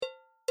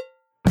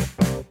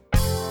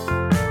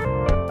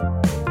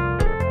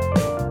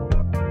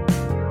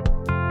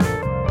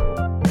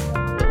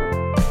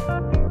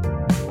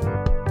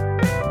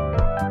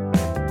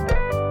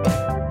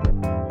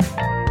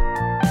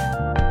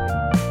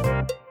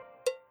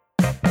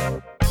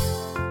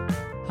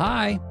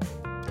Hi,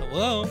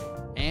 Hello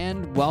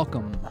and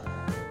welcome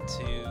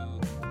to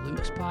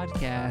Luke's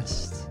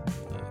podcast.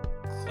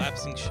 the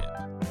collapsing ship,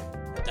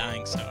 the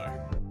dying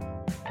star.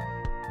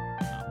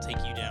 I'll take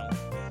you down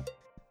with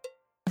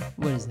me.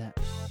 What is that?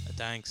 A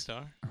dying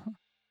star? Uh-huh.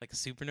 Like a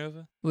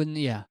supernova? Wouldn't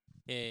yeah?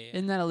 Yeah.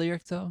 Isn't that a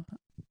lyric though?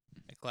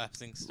 A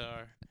collapsing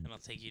star, and I'll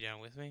take you down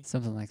with me.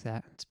 Something like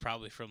that. It's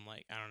probably from,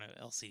 like, I don't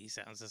know, LCD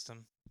Sound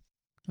System.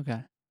 Okay.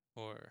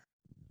 Or,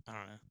 I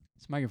don't know.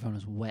 This microphone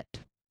is wet.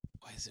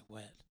 Why is it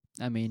wet?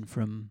 I mean,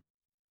 from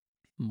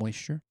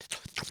moisture.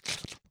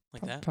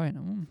 Like that? Probably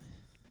not.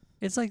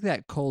 It's like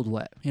that cold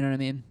wet. You know what I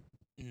mean?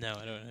 No, I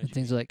don't know. When what you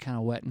things mean. are like kind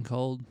of wet and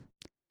cold.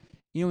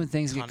 You know when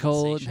things get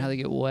cold and how they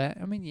get wet?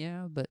 I mean,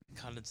 yeah, but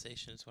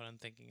Condensation is what I'm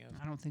thinking of.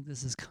 I don't think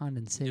this is You know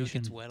condensation. it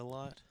gets wet a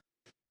lot?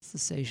 It's the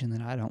station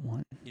that I don't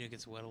want. You know it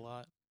gets wet a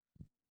lot?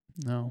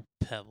 No.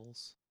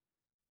 Pebbles.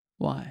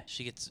 Why?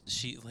 She'll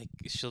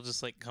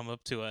just like come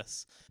up to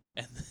us,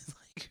 and then,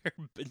 like, her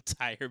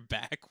entire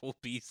back will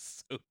be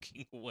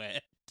soaking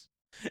wet,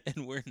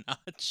 and we're not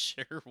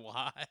sure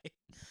why.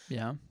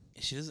 Yeah.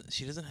 She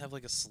doesn't have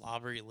like a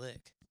slobbery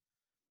lick.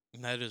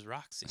 Neither does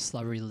Roxy.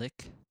 Slobbery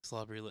lick.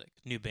 Slobbery lick,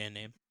 new band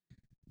name.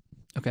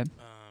 Okay. And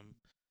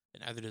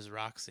neither does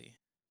Roxy.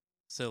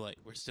 So like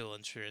we're still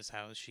unsure as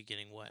how is she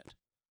getting wet.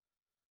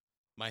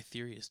 My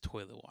theory is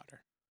toilet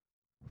water,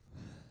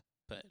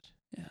 but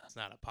Yeah. it's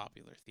not a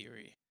popular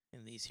theory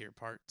in these here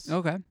parts.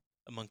 Okay.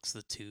 Amongst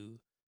the two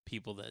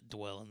people that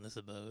dwell in this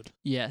abode.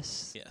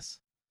 Yes. Yes.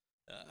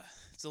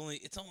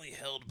 It's only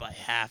held by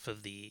half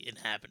of the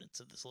inhabitants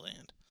of this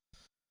land.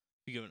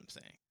 You get what I'm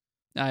saying?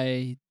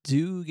 I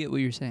do get what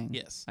you're saying.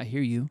 Yes. I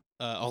hear you.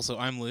 Also,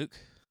 I'm Luke,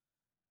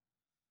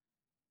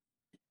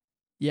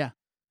 Yeah.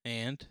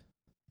 and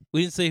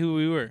we didn't say who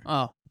we were.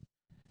 Oh.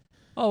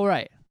 Oh,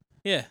 right.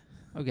 Yeah.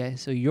 Okay,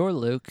 so you're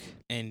Luke.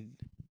 And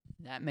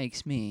That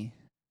makes me.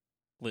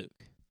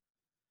 Luke.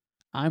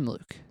 I'm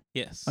Luke.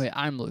 Yes. Okay,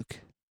 I'm Luke.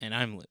 And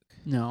I'm Luke.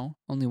 No,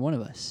 only one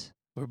of us.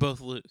 We're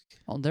both Luke.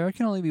 Oh, there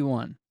can only be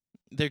one.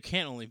 There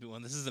can't only be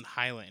one. This isn't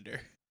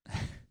Highlander.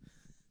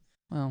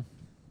 Well,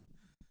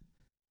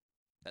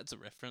 That's a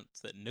reference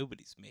that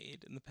nobody's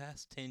made in the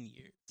past 10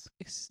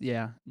 years.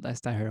 yeah.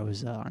 Last I heard, it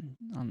was on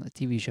the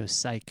TV show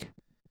Psych.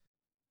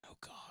 Oh,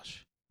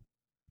 gosh.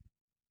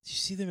 Did you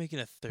see they're making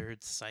a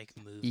third Psych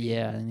movie?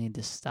 Yeah, I need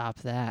to stop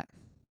that.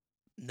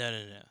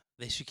 No.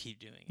 They should keep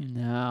doing it.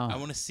 No. I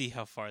want to see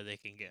how far they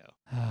can go.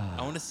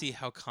 I want to see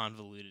how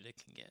convoluted it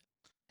can get.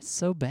 It's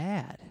so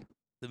bad.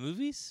 The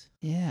movies?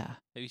 Yeah.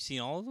 Have you seen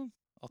all of them?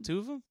 All two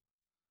of them?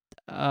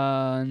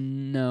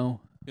 No.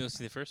 You want to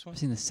see the first one? I've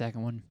seen the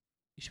second one.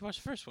 You should watch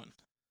the first one.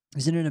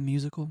 Isn't it a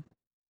musical?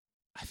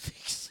 I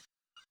think so.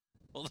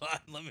 Hold on,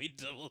 let me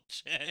double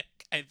check.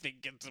 I think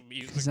it's a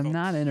musical. Because I'm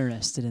not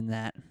interested in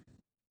that.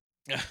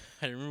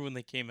 I remember when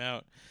they came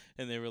out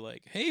and they were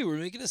like, "Hey, we're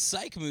making a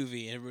Psych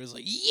movie," and everybody was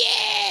like,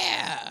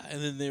 "Yeah!"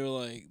 And then they were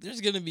like,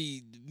 "There's gonna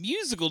be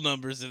musical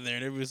numbers in there,"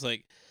 and everybody was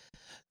like,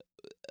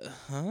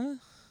 "Huh?"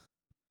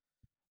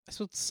 I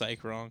spelled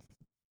Psych wrong.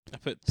 I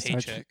put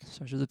paycheck.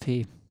 Starts with a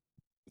P.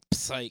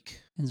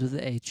 Psych. Ends with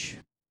a H.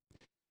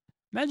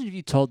 Imagine if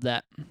you told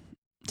that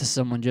to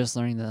someone just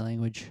learning the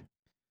language.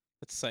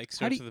 But Psych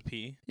How do starts with a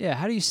P. Yeah,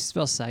 how do you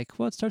spell psych?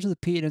 Well, it starts with a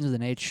P, it ends with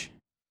an H.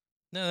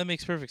 No, that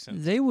makes perfect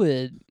sense.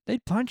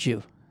 They'd punch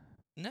you.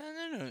 No.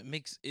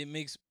 It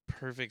makes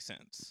perfect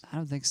sense. I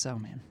don't think so,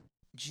 man.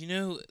 Do you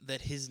know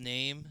that his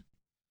name,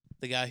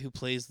 the guy who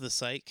plays the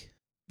Psych?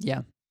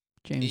 Yeah,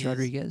 James Is-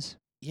 Rodriguez.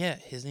 Yeah,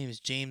 his name is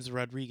James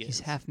Rodriguez. He's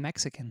half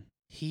Mexican.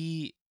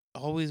 He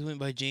always went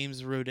by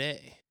James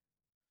Roday.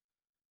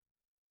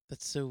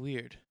 That's so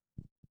weird.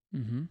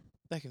 Mm-hmm.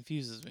 That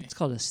confuses me. It's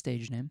called a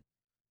stage name.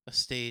 A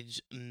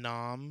stage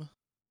nom.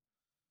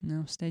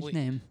 No, stage Wait.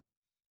 name.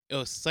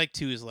 Oh, Psych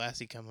 2 is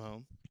Lassie Come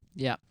Home.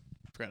 Yeah.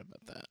 Forgot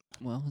about that.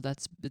 Well,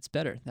 it's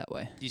better that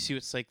way. Do you see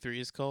what Psych 3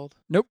 is called?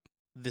 Nope.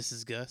 This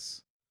is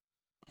Gus.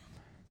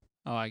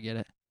 Oh, I get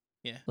it.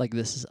 Yeah. Like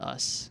This Is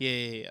Us.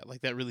 Yeah.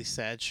 Like that really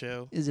sad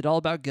show. Is it all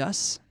about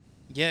Gus?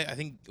 Yeah, I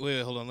think.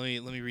 Wait, hold on. Let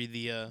me read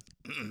the.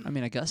 I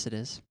mean, I guess it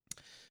is.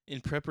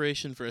 In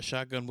preparation for a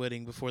shotgun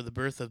wedding before the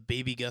birth of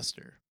baby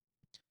Guster,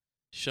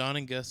 Sean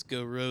and Gus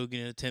go rogue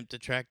in an attempt to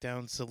track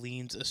down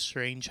Celine's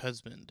estranged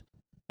husband,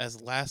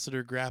 as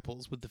Lassiter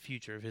grapples with the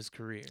future of his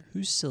career.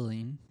 Who's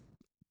Celine?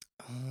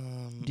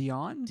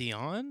 Dion?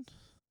 Dion?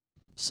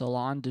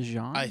 Salon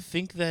Dijon? I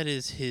think that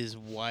is his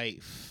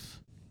wife,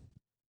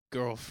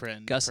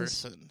 girlfriend, Gus's?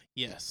 person.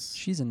 Yes.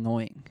 She's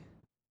annoying.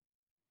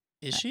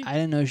 Is she? I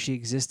didn't know she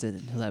existed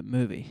until that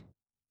movie,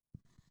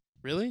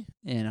 Really?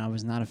 and I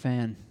was not a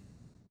fan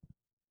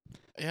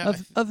Yeah.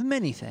 of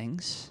many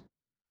things.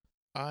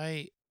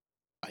 I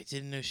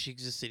didn't know she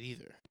existed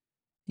either.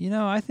 You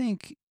know, I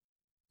think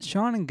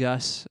Sean and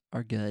Gus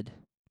are good.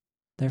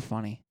 They're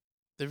funny.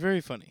 They're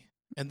very funny.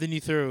 And then you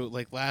throw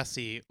like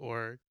Lassie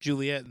or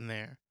Juliet in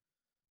there,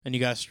 and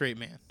you got a straight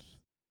man.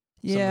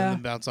 Something Yeah,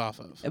 to bounce off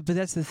of. but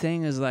that's the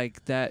thing is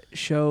like that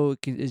show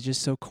is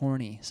just so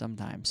corny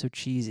sometimes, so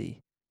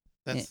cheesy.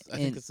 I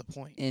think that's the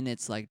point. And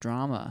it's like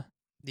drama.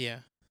 Yeah.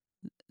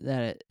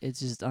 that it's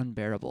just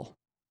unbearable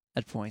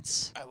at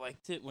points. I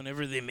liked it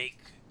whenever they make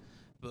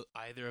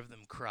either of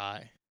them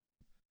cry.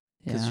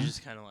 Yeah. Because you're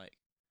just kind of like,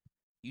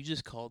 you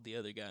just called the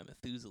other guy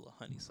Methuselah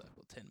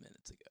Honeysuckle 10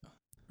 minutes ago.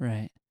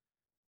 Right.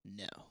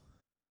 No.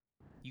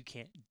 You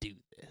can't do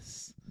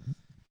this.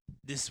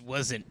 This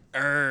wasn't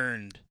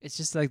earned. It's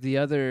just like the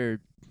other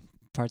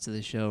parts of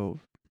the show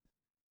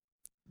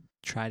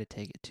try to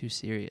take it too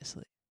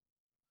seriously.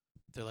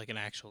 They're like an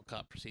actual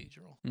cop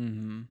procedural.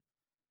 Mm-hmm.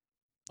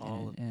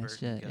 All of and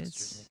Bert and it's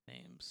Guster's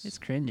nicknames. It's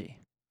cringy.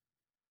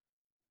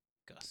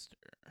 Guster.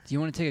 Do you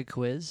want to take a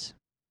quiz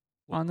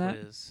What on that?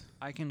 quiz?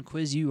 I can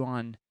quiz you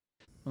on.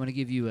 I'm going to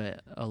give you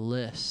a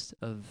list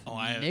of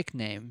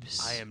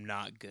nicknames. I am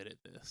not good at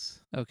this.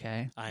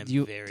 Okay. I am do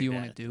you very do you bad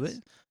want at to do this.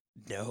 it?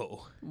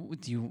 No.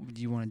 Do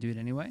you want to do it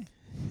anyway?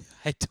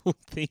 I don't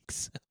think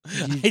so.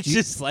 Do you- I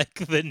just like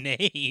the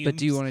names. But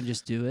do you want to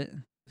just do it?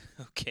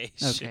 Okay,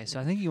 Okay, sure. so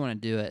I think you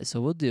want to do it. So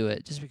we'll do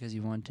it just because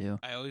you want to.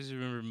 I always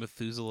remember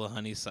Methuselah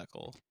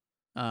Honeysuckle.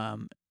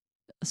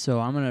 So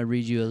I'm going to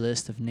read you a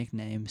list of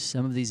nicknames.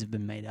 Some of these have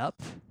been made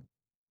up.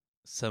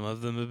 Some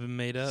of them have been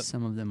made up.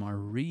 Some of them are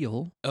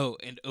real. Oh,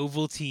 and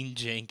Ovaltine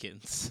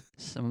Jenkins.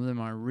 Some of them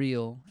are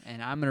real,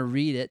 and I'm gonna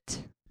read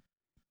it,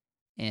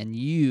 and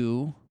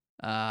you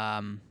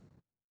have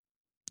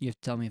to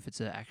tell me if it's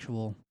an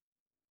actual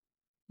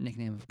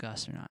nickname of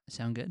Gus or not.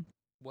 Sound good?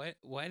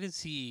 Why does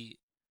he?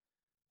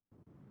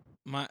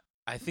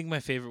 I think my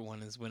favorite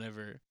one is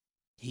whenever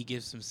he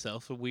gives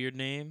himself a weird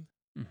name,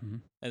 Mm-hmm.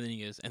 and then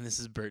he goes, "And this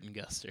is Bert and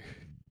Guster."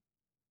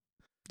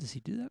 Does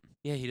he do that?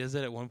 Yeah, he does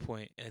that at one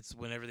point. And it's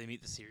whenever they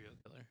meet the serial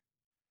killer.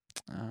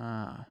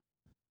 Ah,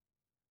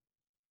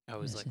 I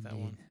always yes, like that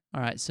indeed. one.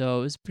 All right,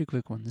 so it's a pretty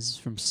quick one. This is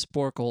from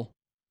Sporkle,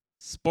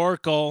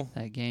 Sparkle.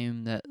 that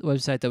game, that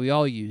website that we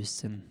all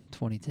used in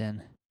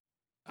 2010.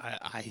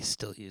 I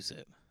still use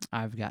it.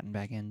 I've gotten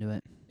back into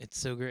it. It's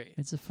so great.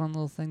 It's a fun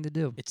little thing to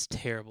do. It's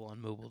terrible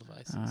on mobile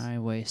devices. I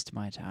waste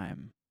my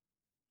time.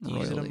 Do you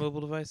use it on royally.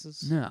 mobile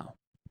devices? No.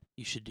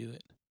 You should do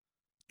it.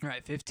 All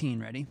right,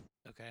 15. Ready?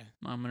 Okay.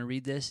 I'm going to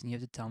read this, and you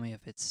have to tell me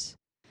if it's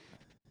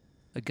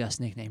a Gus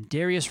nickname.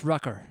 Darius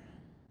Rucker.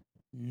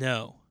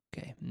 No.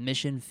 Okay.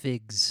 Mission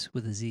Figs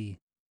with a Z.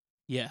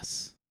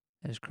 Yes.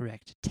 That is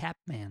correct.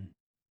 Tapman.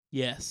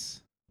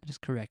 Yes. That is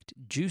correct.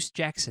 Juice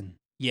Jackson.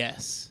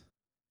 Yes.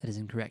 That is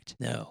incorrect.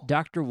 No.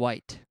 Dr.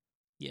 White.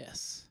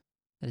 Yes.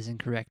 That is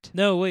incorrect.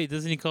 No, wait.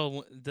 Doesn't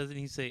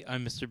he say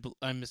I'm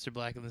Mr.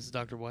 Black and this is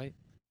Dr. White?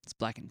 It's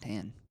Black and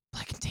Tan.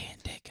 Black and tan,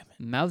 take him.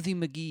 Mouthy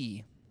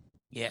McGee.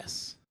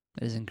 Yes.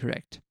 That is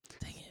incorrect.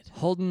 Dang it.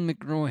 Holden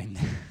McGroin.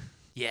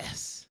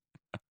 Yes.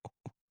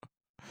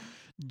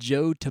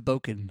 Joe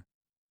Tabokin.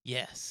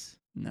 Yes.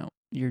 No,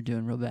 you're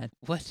doing real bad.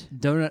 What?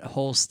 Donut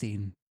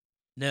Holstein.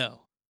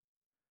 No.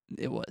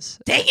 It was.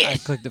 Dang I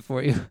it! clicked it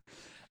for you.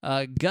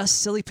 Gus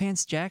Silly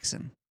Pants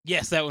Jackson.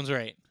 Yes, that one's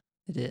right.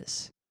 It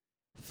is.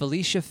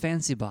 Felicia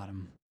Fancy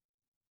Bottom.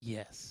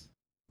 Yes.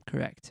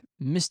 Correct.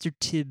 Mr.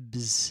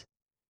 Tibbs.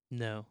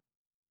 No.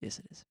 Yes,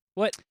 it is.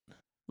 What?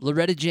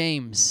 Loretta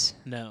James.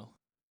 No.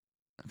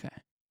 Okay.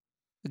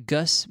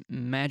 Gus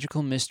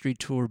Magical Mystery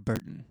Tour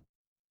Burton.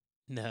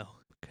 No.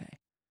 Okay.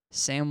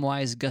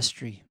 Samwise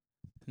Gustry.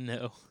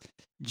 No.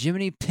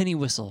 Jiminy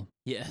Pennywhistle.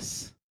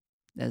 Yes.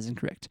 That is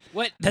incorrect.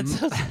 What? That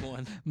sounds like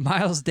one.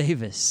 Miles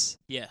Davis.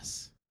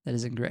 Yes. That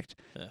is incorrect.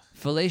 Ugh.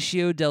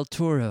 Felicio del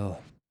Toro.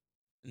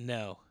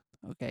 No.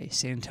 Okay.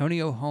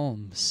 Santonio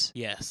Holmes.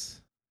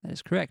 Yes. That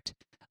is correct.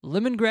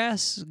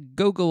 Lemongrass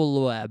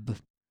Gogolab.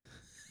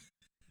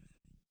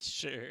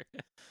 Sure.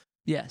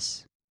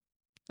 Yes.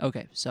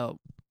 Okay, so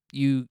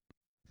you.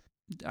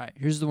 All right,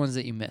 here's the ones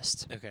that you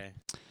missed. Okay.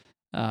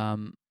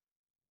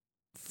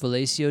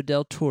 Felicio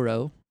del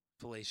Toro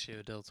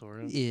Felicio del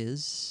Toro.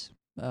 is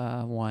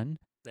one.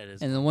 That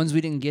is. And the ones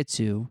we didn't get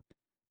to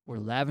were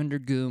Lavender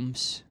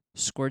Gooms,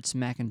 Squirts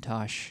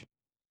McIntosh,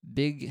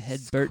 Big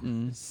Head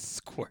Burton,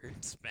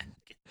 Squirts back.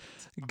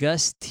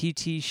 Gus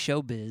TT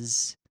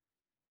Showbiz,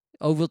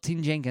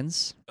 Ovaltine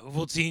Jenkins,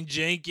 Ovaltine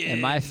Jenkins.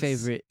 and my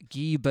favorite,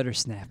 Guy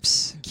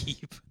Buttersnaps.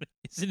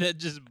 Isn't that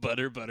just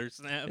butter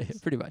snaps?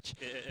 Pretty much.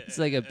 It's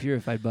like a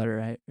purified butter,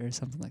 right? Or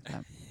something like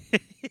that.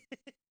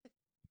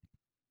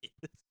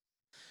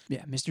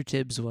 Yeah, Mr.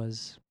 Tibbs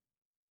was.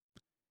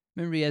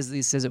 Remember,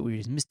 he says it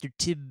weird. Mr.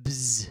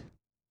 Tibbs.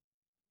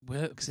 What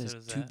It episode says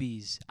is two that?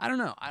 B's. I don't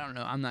know.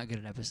 I'm not good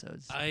at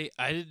episodes. I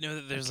didn't know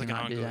that there's like an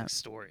cannot do ongoing that.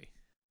 story.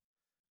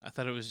 I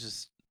thought it was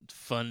just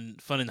fun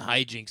and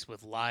hijinks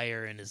with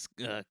Liar and his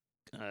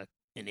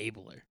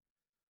enabler.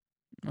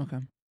 Okay.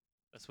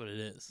 That's what it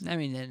is. I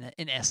mean,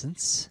 in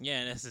essence,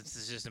 Yeah, in essence,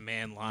 it's just a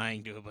man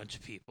lying to a bunch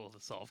of people to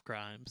solve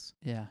crimes.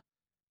 yeah.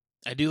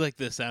 I do like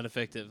the sound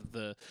effect of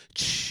the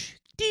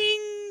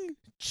ding,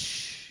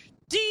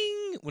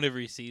 ding, whenever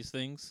he sees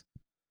things.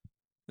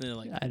 And then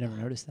like I never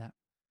noticed that.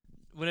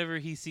 whenever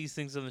he sees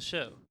things on the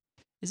show,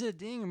 Is it a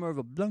ding or more of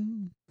a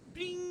blung?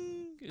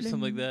 bling, or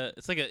something like Bling. that.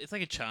 It's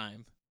like a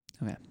chime.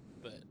 Okay.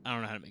 But I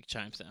don't know how to make a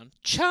chime sound.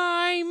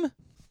 Chime.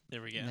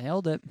 There we go.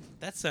 Nailed it.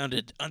 That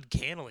sounded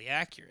uncannily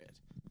accurate.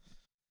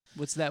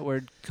 What's that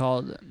word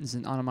called? Is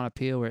an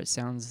onomatopoeia where it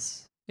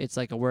sounds. It's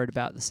like a word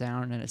about the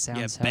sound, and it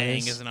sounds. Yeah, how it bang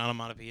is. is an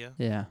onomatopoeia.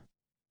 Yeah.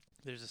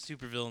 There's a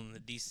supervillain in the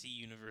DC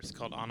universe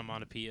called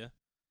Onomatopoeia,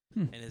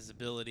 Hmm. and his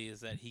ability is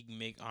that he can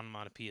make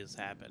onomatopoeias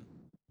happen.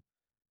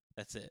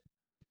 That's it.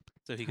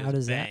 So he How goes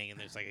does that- bang, and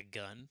there's like a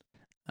gun,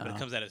 but it Oh,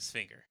 comes out of his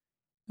finger.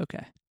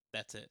 okay.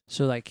 That's it.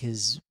 So like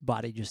his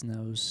body just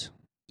knows.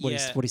 What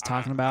he's I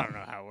talking don't- about? I don't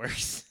know how it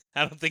works.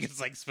 I don't think it's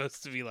like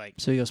supposed to be like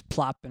So he goes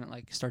plop, and it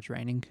like starts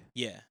raining.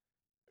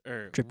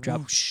 or Drip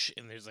drop. whoosh,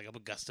 and there's like a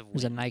gust of wind.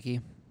 There's a Nike.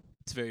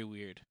 It's very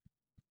weird.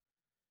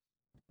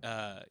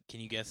 Can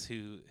you guess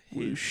who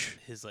Whoosh.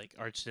 his like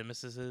arch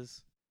nemesis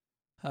is?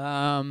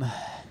 It's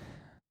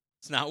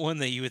It's not one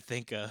that you would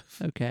think of.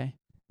 okay.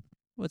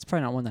 Well, it's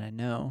probably not one that I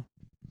know.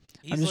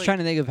 He's I'm just like, trying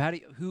to think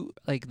of who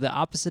like the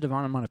opposite of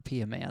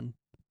onomatopoeia, man.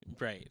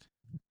 right.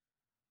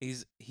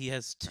 He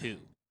has two.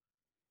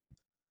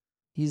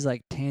 He's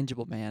like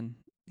tangible, man.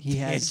 He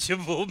has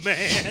Tangible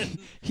man.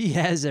 he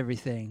has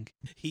everything.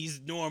 He's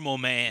normal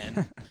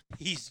man.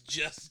 He's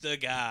just a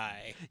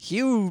guy.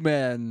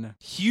 Human.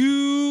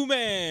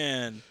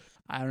 Human.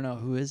 I don't know,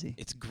 who is he?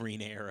 It's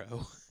Green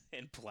Arrow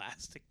and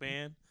Plastic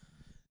Man,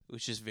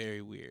 which is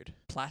very weird.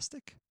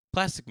 Plastic?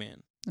 Plastic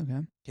Man.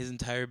 Okay. His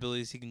entire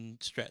ability is he can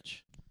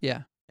stretch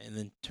Yeah. and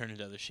then turn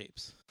into other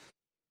shapes.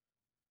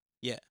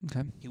 Yeah.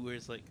 Okay. He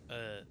wears like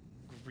a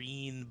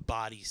green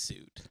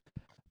bodysuit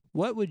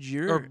What would or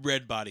your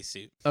red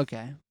bodysuit.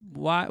 Okay.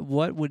 What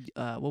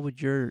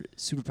would your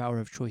superpower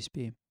of choice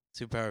be?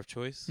 Superpower of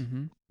choice.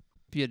 Mm-hmm.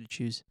 If you had to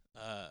choose.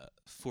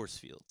 Force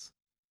fields.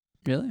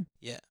 Really?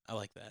 Yeah, I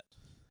like that.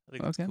 I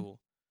think that's Okay. cool.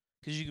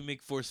 Because you can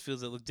make force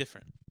fields that look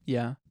different.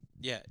 Yeah.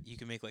 Yeah, you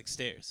can make like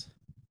stairs.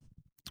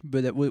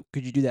 But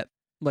could you do that?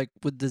 Like,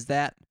 does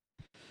that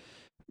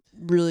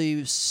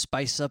really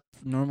spice up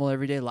normal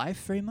everyday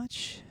life very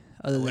much?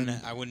 Other than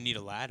I wouldn't need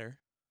a ladder.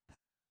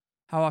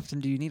 how often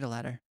do you need a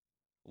ladder?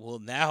 Well,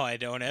 now I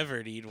don't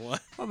ever need one.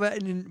 Oh,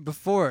 but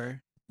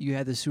before you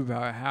had the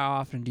superpower, how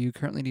often do you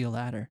currently need a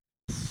ladder?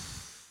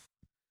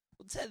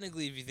 Well,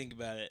 technically, if you think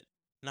about it,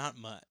 not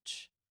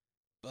much.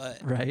 But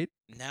Right?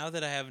 now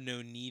that I have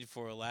no need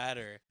for a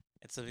ladder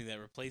and something that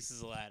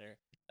replaces a ladder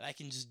that I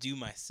can just do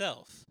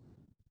myself,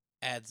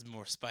 adds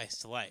more spice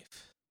to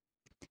life.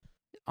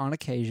 On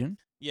occasion.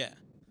 Yeah.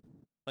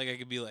 Like I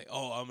could be like,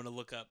 oh, I'm going to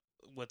look up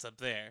what's up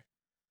there.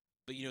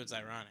 But you know it's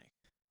ironic.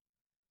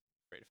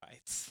 Afraid of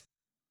heights.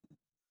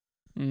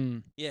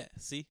 Mm. Yeah,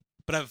 see?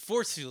 But I have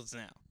force fields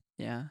now.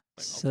 Yeah.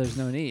 Like, So there's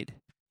no need.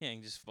 Yeah, I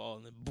can just fall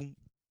and then boom.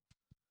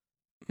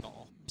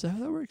 Oh, Is that how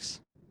that works?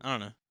 I don't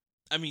know.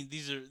 I mean,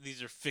 these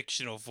are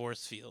fictional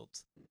force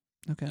fields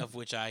Okay. of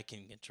which I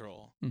can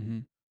control. Mm-hmm.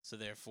 So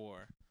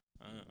therefore,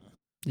 I don't know.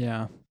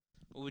 Yeah.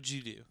 What would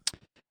you do?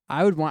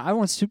 I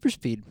want super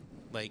speed.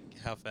 Like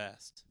how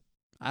fast?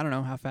 I don't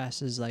know how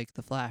fast is like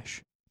the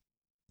Flash.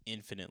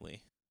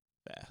 Infinitely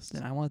fast.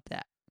 Then I want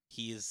that.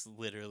 He is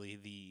literally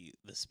the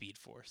speed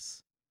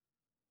force.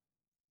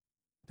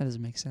 That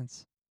doesn't make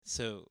sense.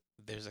 So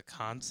there's a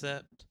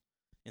concept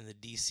in the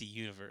DC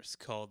universe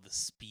called the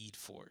Speed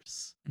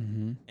Force,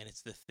 Mm-hmm. and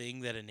it's the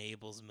thing that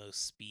enables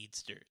most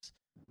speedsters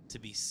to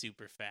be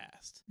super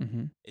fast.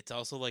 Mm-hmm. It's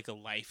also like a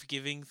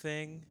life-giving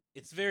thing.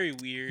 It's very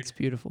weird, It's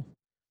beautiful.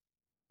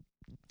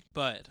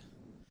 but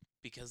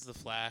because the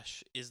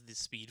Flash is the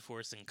Speed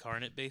Force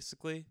incarnate,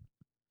 basically,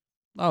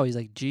 Oh, he's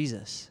like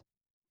Jesus.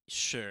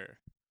 sure,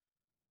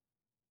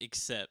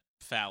 except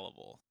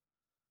fallible.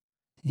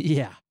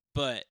 Yeah.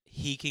 But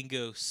he can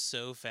go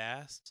so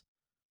fast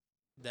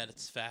that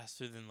it's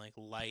faster than like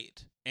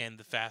light and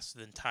the faster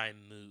than time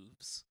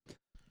moves.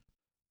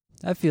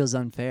 That feels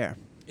unfair.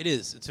 It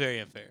is. It's very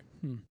unfair.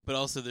 Hmm. But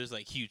also there's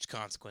like huge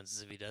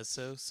consequences if he does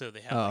so. So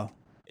they have like,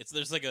 Oh.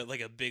 there's like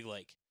a big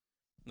like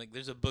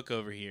there's a book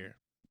over here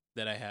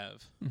that I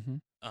have Mm-hmm.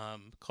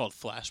 called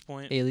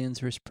Flashpoint. Aliens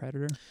vs.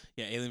 Predator.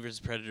 Yeah, Alien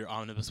vs Predator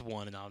Omnibus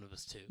 1 and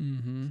Omnibus 2.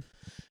 Mm-hmm. And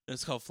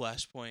it's called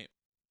Flashpoint,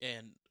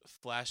 and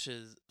Flash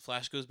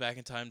goes back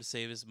in time to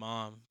save his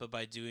mom, but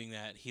by doing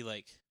that he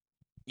like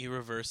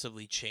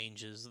irreversibly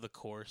changes the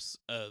course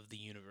of the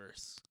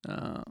universe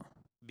Oh.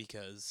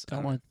 because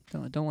Don't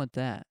want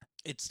that.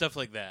 it's stuff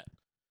like that.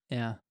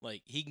 Yeah.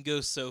 Like he can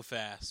go so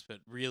fast, but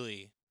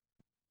really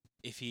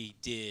if he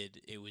did,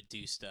 it would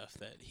do stuff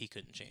that he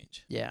couldn't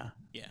change. Yeah.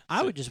 Yeah. I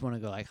so, would just want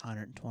to go like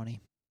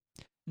 120.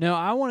 No,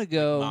 I want to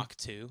like go. Mach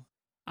 2.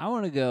 I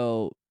want to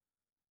go.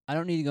 I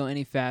don't need to go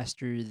any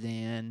faster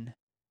than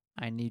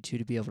I need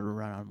to be able to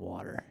run on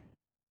water.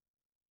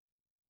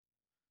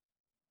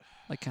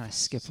 Like kind of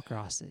skip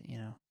across it, you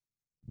know.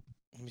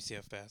 Let me see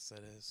how fast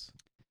that is.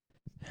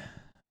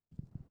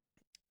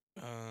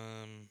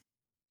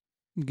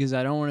 Because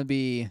I don't want to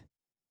be.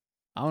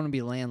 I want to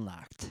be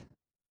landlocked.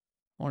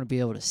 I want to be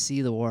able to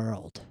see the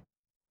world.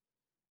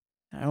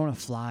 I don't want to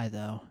fly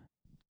though.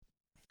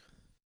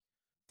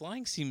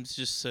 Flying seems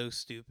just so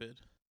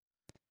stupid.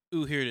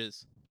 Ooh, here it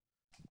is.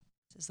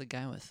 It's the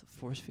guy with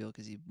force field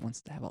because he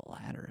wants to have a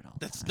ladder at all.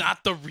 That's times.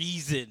 not the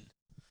reason.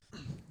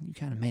 You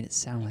kind of made it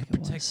sound like it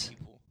Protect was.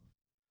 people.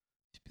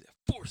 Should be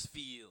that force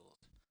field.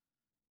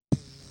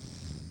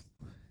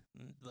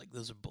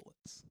 those are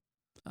bullets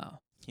Oh,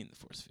 in the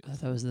force I field.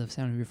 thought that was the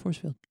sound of your force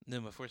field.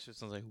 No, my force field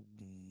sounds like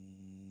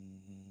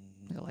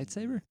Like a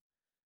lightsaber?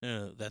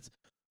 No, that's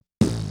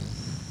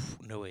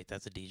no wait,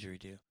 that's a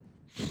didgeridoo.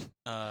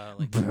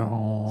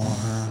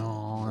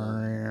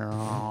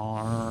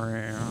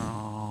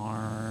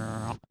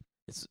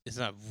 It's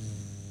not.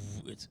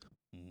 It's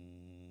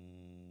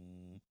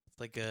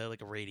like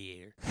a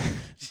radiator.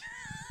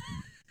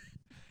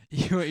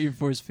 You want your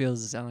force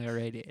fields to sound like a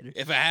radiator.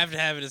 If I have to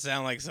have it to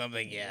sound like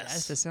something, It has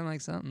yes. to sound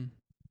like something.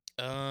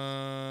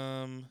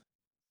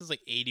 It's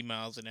like 80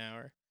 miles an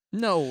hour.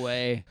 No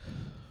way.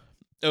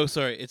 Oh,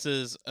 sorry. It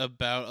says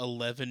about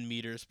 11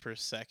 meters per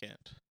second.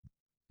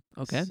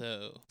 Okay.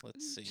 So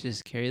let's see.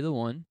 Just carry the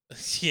one.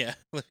 Yeah.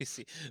 Let me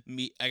see.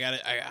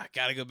 I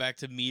gotta go back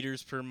to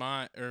meters per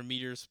or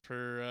meters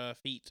per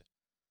feet.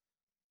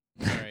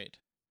 All right.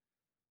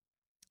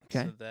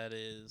 Okay. So that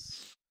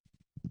is,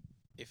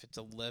 if it's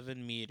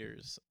 11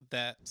 meters,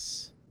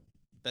 that's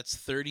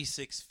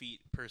 36 feet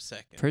per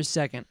second. Per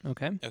second.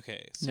 Okay.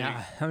 Okay. So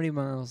Now, how many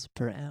miles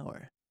per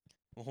hour?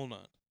 well, hold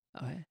on.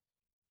 Okay.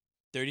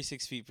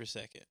 36 feet per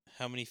second.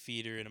 How many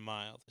feet are in a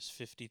mile? There's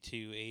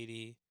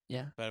 5280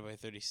 Yeah. divided by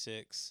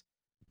 36.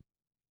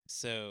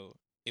 So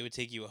it would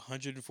take you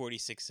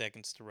 146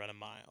 seconds to run a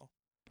mile.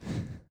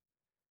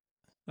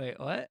 Wait,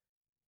 what?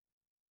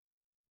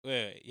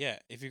 Wait, yeah.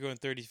 If you're going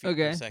 30 feet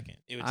Okay. per second,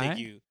 it would Alright.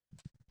 take you.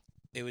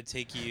 It would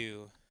take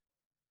you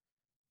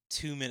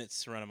 2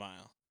 minutes to run a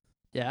mile.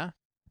 Yeah.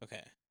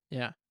 Okay.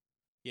 Yeah.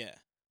 Yeah.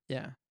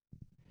 Yeah.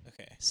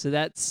 Okay. So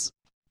is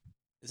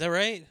Is that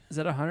right?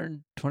 that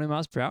 120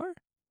 miles per hour?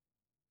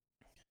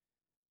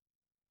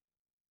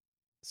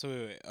 So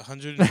wait.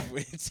 100.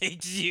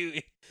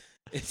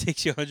 It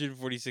takes you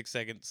 146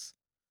 seconds.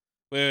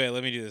 Wait.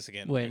 Let me do this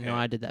again. Wait, okay. no,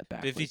 I did that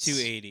backwards.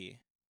 5280.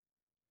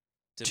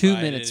 2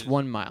 minutes, divided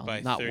 1 mile, by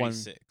not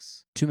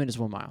 36. 2 minutes,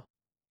 1 mile.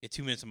 Yeah,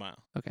 2 minutes a mile.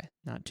 Okay,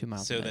 not 2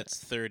 miles. So a minute. that's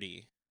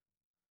 30.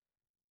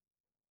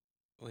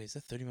 Wait, is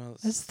that 30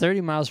 miles? That's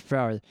 30 miles per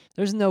hour.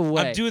 There's no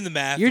way. I'm doing the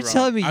math You're wrong.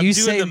 telling me I'm doing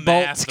the Usain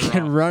Bolt math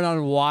can wrong. run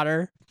on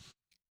water?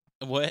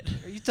 What?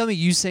 Are you telling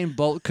me Usain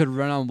Bolt could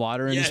run on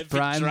water in Yeah, his if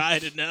prime? he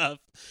tried enough.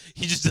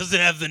 He just doesn't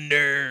have the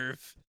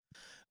nerve.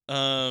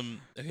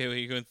 Okay, wait,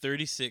 you're going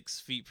 36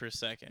 feet per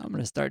second. I'm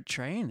gonna start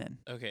training.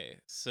 Okay,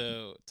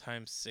 so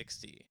times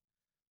 60.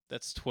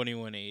 That's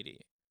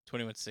 2180.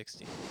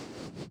 2160.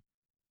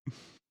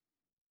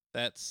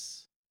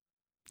 That's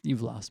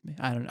You've lost me.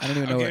 I don't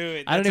even know. Okay,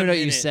 wait, I don't that's a even know what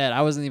you minute. said.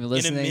 I wasn't even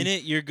listening. In a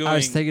minute, you're going. I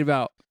was thinking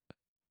about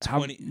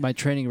 20 my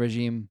training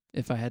regime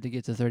if I had to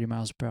get to 30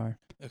 miles per hour.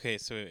 Okay,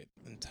 so wait,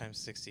 and times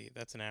 60.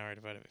 That's an hour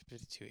divided by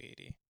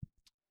 5280.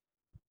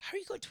 How are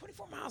you going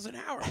 24 miles an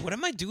hour? What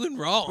am I doing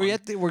wrong?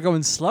 We're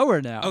going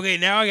slower now. Okay,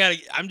 now I gotta.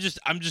 I'm just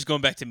going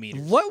back to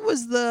meters. What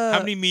was the? How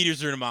many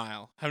meters are in a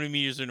mile? How many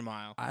meters are in a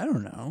mile? I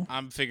don't know.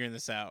 I'm figuring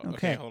this out.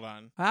 Okay. Hold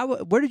on.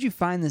 Where did you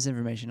find this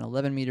information?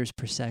 11 meters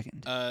per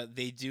second.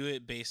 They do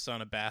it based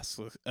on a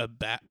basilisk.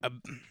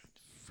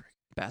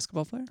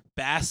 Basketball player?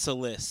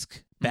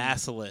 Basilisk.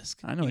 Basilisk.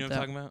 I know You know what what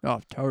I'm talking about?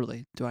 Oh,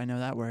 totally. Do I know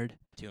that word?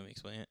 Do you want me to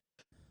explain it?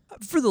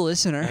 For the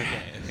listener.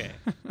 Okay.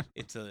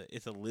 It's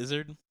a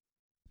lizard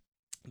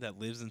that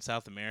lives in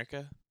South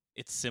America.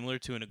 It's similar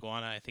to an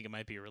iguana. I think it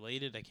might be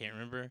related. I can't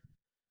remember.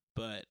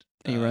 But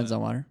And he runs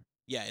on water.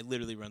 Yeah, it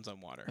literally runs on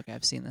water. Okay,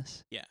 I've seen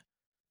this.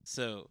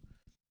 So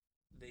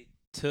they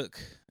took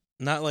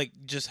not like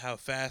just how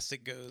fast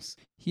it goes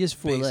He has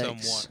 4 based legs. on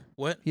water.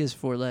 What? He has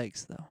 4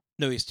 legs though.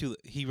 No,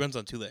 he runs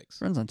on 2 legs.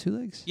 Runs on 2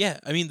 legs? Yeah,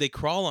 I mean they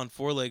crawl on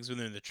 4 legs when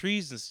they're in the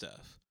trees and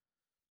stuff.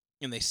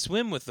 And they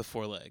swim with the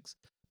 4 legs,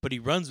 but he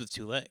runs with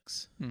 2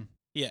 legs. Hmm.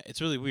 Yeah, it's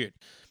really weird.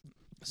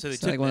 So they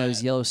It's took like one of those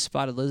that yellow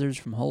spotted lizards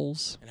from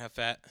Holes. and how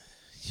fat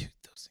those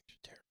things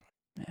are terrifying.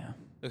 Yeah.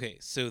 Okay,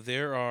 so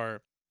there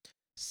are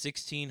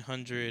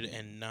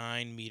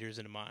 1,609 meters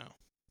in a mile.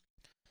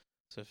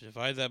 So if you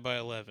divide that by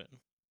 11,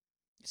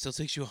 it still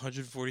takes you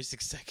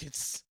 146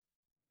 seconds.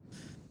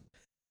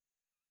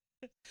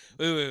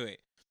 Wait.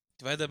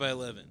 Divide that by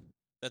 11.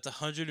 That's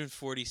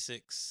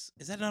 146.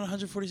 Is that not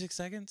 146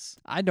 seconds?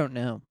 I don't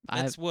know.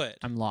 That's what?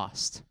 I'm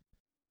lost.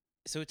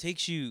 So it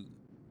takes you...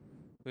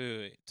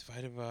 Wait.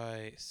 Divided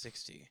by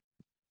 60.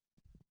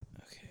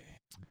 Okay.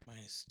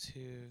 Minus 2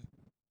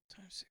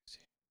 times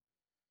 60.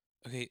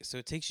 Okay, so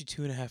it takes you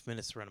 2.5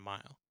 minutes to run a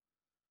mile.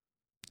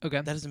 Okay.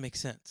 That doesn't make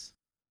sense.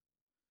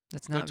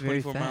 That's go not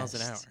very 24 fast. miles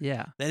an hour.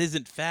 Yeah. That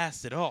isn't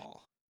fast at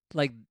all.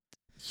 Like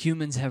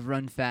humans have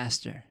run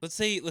faster. Let's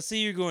say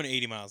you're going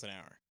 80 miles an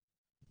hour.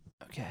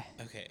 Okay.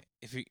 Okay.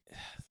 If you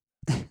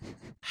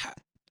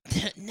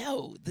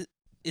No,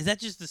 is that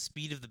just the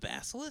speed of the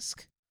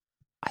basilisk?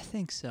 I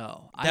think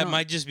so. That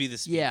might just be the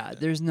speed. Yeah, of it.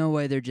 there's no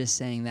way they're just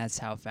saying that's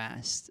how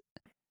fast.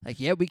 Like,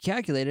 yeah, we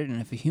calculated,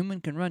 and if a human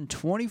can run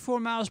 24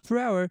 miles per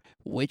hour,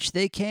 which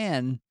they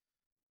can,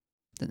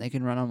 then they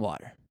can run on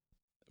water.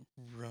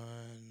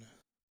 Run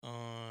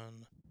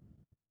on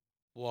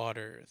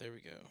water. There we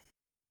go.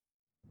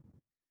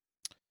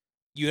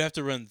 You'd have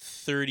to run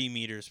 30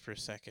 meters per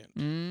second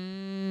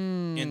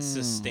and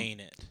sustain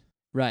it.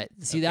 Right.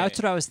 See, that's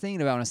Okay. what I was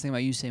thinking about when I was thinking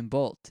about Usain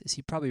Bolt. Is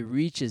he probably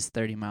reaches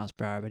 30 miles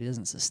per hour, but he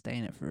doesn't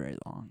sustain it for very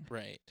long.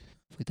 Right.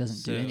 He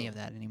doesn't do any So- of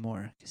that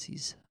anymore because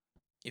he's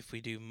If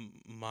we do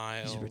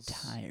miles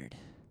retired.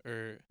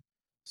 or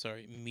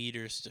sorry,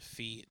 meters to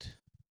feet,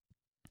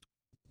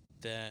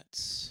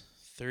 that's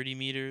 30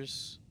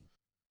 meters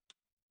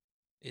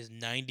is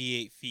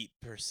 98 feet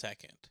per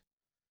second.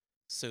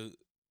 So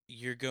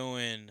you're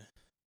going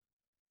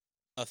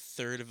a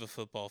third of a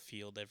football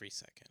field every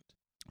second.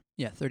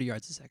 Yeah, 30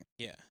 yards a second.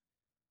 Yeah.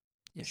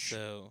 Yeah,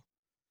 So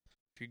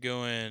if you're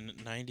going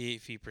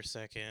 98 feet per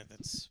second,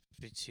 that's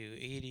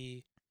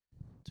 5280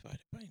 divided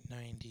by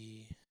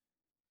 90.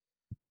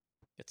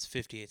 It's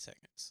 58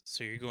 seconds.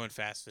 So you're going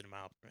faster than a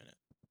mile per minute.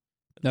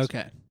 at this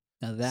Okay. point.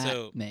 Now that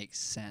So- makes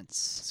sense.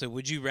 So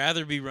would you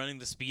rather be running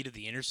the speed of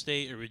the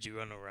interstate or would you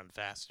want to run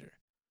faster?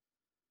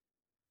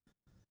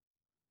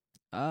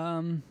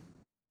 I'm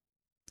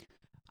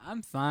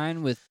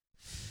fine with.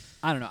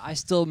 I don't know. I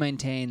still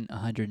maintain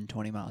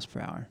 120 miles per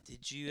hour.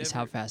 Did you Is ever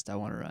how fast I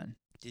want to run.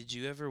 Did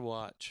you ever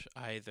watch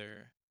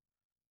either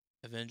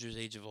Avengers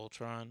Age of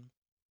Ultron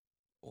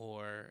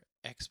or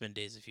X-Men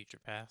Days of Future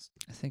Past?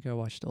 I think I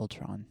watched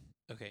Ultron.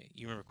 Okay,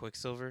 you remember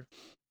Quicksilver?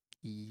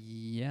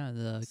 Yeah,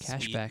 the Speed,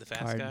 cashback the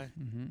fast card. guy?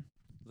 Mm-hmm.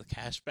 The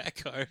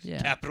cashback card?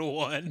 Yeah. Capital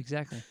One?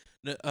 Exactly.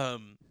 No,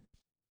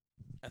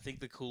 I think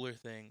the cooler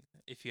thing,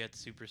 if you had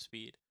super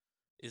speed,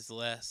 is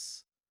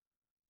less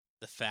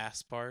the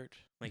fast part,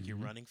 like you're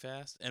Mhm. running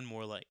fast, and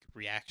more like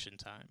reaction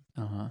time.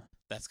 Uh huh.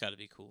 That's got to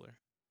be cooler.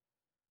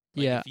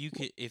 Like Yeah.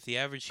 if the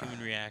average human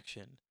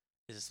reaction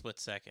is a split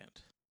second,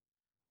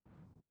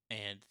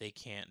 and they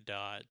can't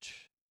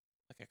dodge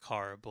like a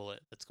car or a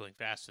bullet that's going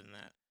faster than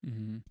that,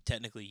 Mm-hmm.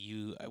 technically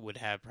you would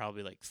have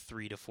probably like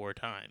 3 to 4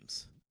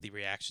 times the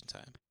reaction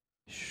time.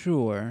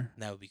 Sure.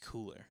 And that would be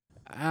cooler.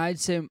 I'd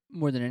say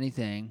more than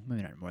anything,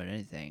 maybe not more than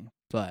anything,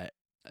 but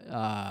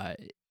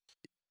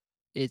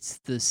it's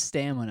the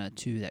stamina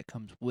too that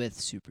comes with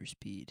super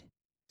speed.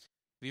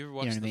 Have you ever know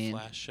watched what I the mean?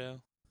 Flash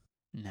show?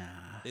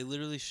 Nah. They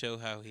literally show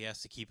how he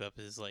has to keep up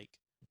his like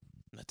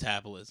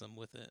metabolism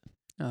with it.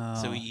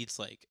 Oh. So he eats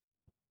like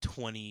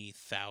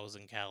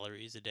 20,000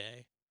 calories a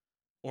day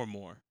or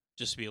more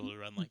just to be able to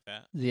run like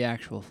that. The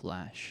actual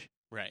Flash.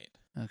 Right.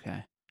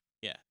 Okay.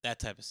 Yeah, that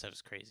type of stuff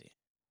is crazy.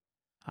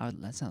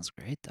 That sounds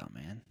great though,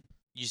 man.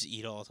 You just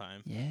eat all the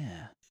time.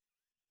 Yeah.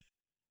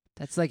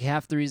 That's like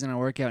half the reason I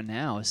work out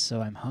now is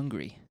so I'm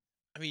hungry.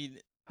 I mean,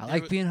 I There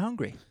like wa- being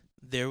hungry.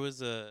 there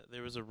was a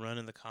run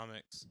in the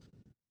comics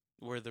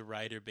where the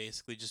writer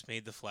basically just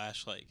made the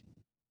Flash like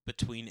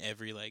between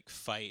every like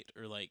fight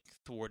or like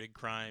thwarted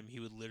crime, he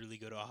would literally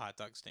go to a hot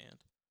dog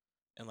stand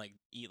and like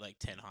eat like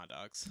 10 hot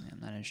dogs. I'm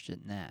not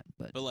interested in that,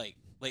 but But like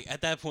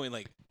at that point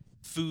like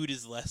food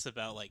is less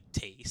about like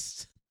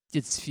taste.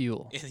 it's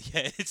fuel. And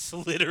yeah, it's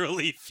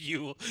literally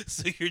fuel.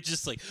 So you're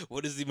just like,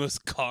 what is the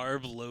most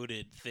carb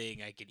loaded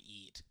thing I can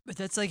eat? But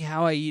that's like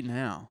how I eat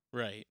now.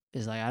 Right.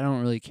 Is like I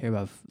don't really care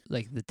about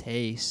like the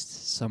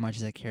taste so much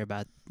as I care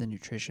about the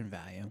nutrition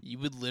value. You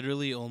would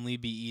literally only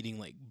be eating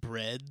like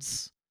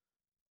breads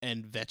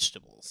and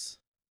vegetables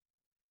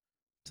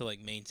to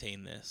like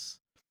maintain this,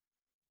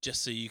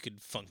 just so you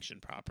could function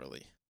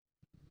properly,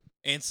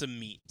 and some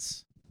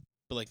meats,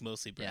 but like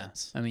mostly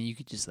breads. I mean, you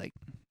could just like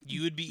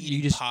You would be You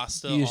eating just-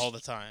 pasta you just- all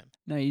the time.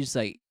 no, you just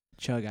like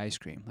chug ice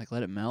cream, like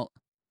let it melt.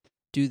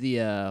 Do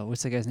the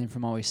what's that guy's name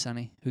from Always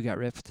Sunny who got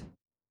ripped?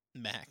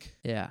 Mac.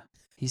 Yeah,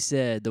 he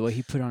said the way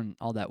he put on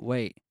all that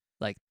weight,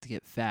 like to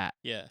get fat,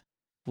 Yeah.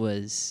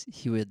 was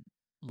he would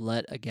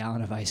let a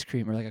gallon of ice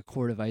cream or like a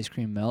quart of ice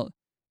cream melt.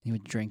 And he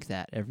would drink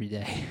that every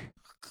day.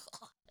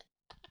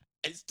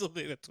 I still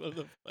think that's one of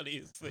the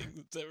funniest things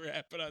that's ever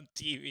happened on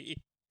TV.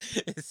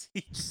 Is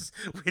he just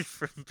went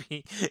from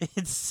being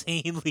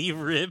insanely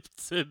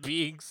ripped to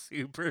being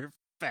super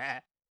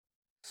fat.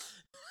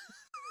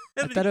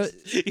 I And thought then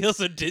it he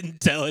also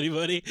didn't tell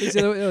anybody. it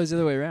was the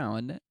other way around,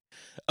 wasn't it?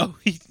 Oh,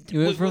 he It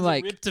went was from, it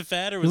like- ripped to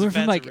fat, or We was went it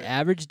fat from like to ripped?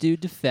 average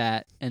dude to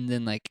fat, and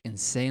then like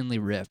insanely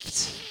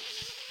ripped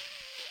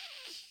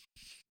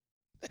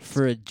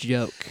for a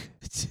joke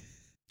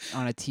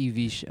on a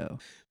TV show.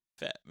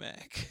 Fat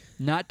Mac.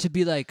 Not to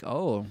be like,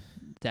 oh,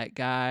 that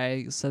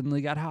guy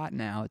suddenly got hot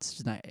now. It's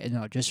just not,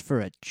 no, just for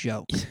a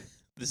joke.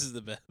 This is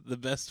the best. The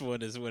best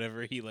one is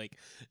whenever he like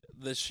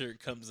the shirt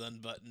comes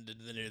unbuttoned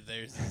and then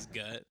there's his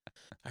gut.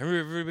 I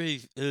remember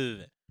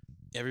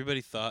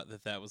everybody thought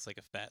that was like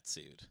a fat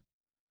suit,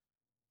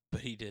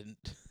 but he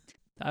didn't.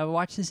 I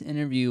watched this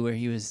interview where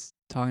he was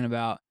talking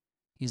about.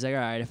 He's like,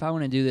 all right, if I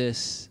want to do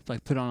this,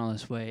 like put on all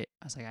this weight,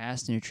 I was like, I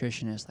asked the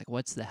nutritionist, like,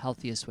 what's the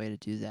healthiest way to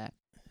do that?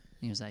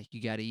 And he was like,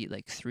 you got to eat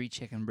like 3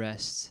 chicken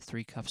breasts,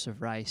 3 cups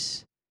of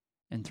rice,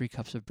 and 3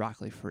 cups of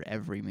broccoli for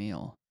every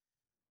meal.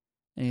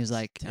 And he was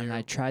like, and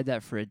I terrible. tried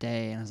that for a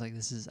day, and I was like,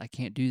 I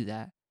can't do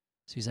that.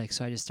 So he's like,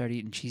 so I just started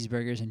eating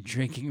cheeseburgers and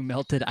drinking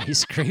melted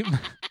ice cream.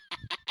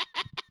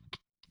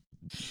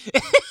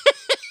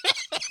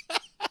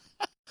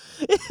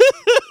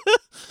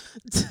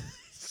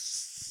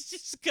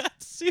 Just got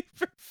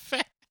super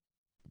fat.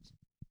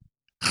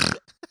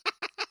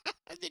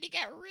 And then he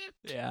got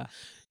ripped. Yeah.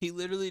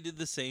 did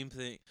the same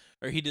thing,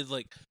 or he did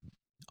like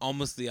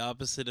almost the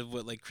opposite of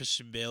what like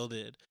Christian Bale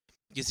did,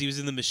 because he was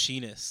in The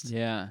Machinist,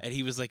 Yeah. and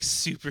he was like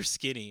super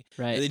skinny,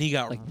 Right. and then he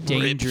got Like ripped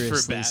dangerously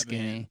for Batman.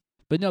 skinny.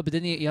 But no, but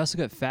then he also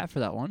got fat for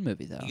that one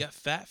movie though. He got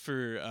fat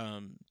for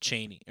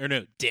Cheney, or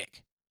no,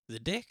 Dick. The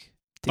Dick?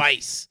 Dick-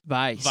 Vice.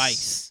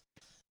 Vice.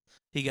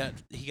 He got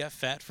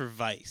fat for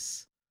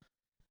Vice,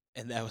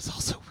 and that was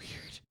also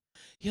weird.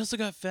 He also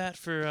got fat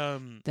for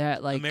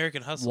That like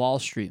American Hustle. Wall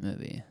Street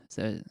movie. Is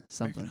that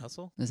something? American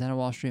Hustle? Is that a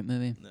Wall Street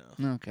movie?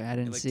 No. Okay, I It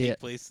didn't like see take it.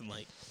 place in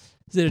like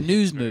Is it a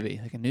news Pittsburgh. movie?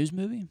 Like a news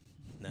movie?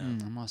 no.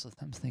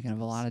 I'm thinking of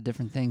a lot of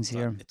different things It's,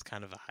 here. it's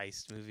kind of a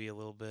heist movie a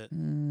little bit. A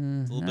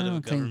little bit of a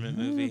government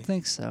I movie. don't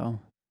think so.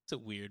 It's a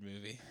weird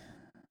movie.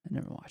 I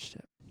never watched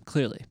it.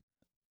 Clearly,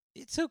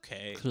 It's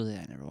okay.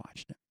 I never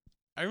watched it.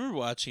 I remember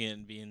watching it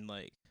and being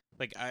like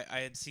I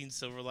had seen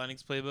Silver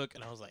Linings Playbook,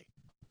 and I was like,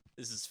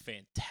 this is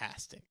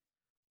fantastic.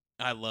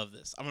 I love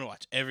this. I'm gonna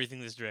watch everything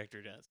this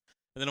director does.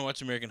 And then I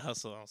watched American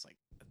Hustle, and I was like,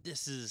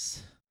 this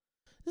is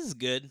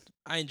good.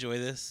 I enjoy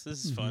this.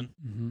 This is fun.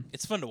 Mm-hmm.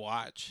 It's fun to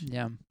watch.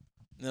 Yeah. And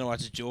then I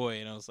watched Joy,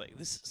 and I was like,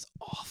 this is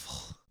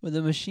awful. Well,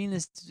 the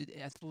Machinist,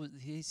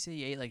 he said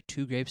he ate like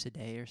 2 grapes a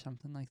day or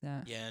something like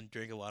that. Yeah, and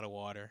drink a lot of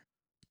water.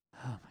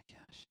 Oh my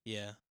gosh.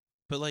 Yeah.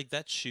 But like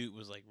that shoot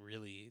was like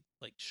really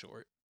like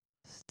short.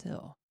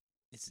 Still,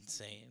 It's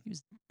insane.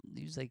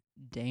 he was like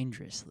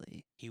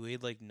dangerously. He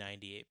weighed like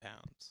 98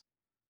 pounds.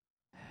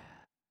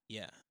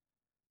 Yeah.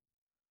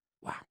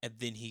 Wow. And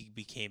then he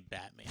became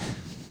Batman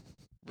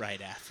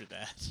right after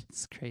that.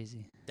 It's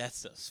crazy. That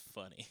stuff's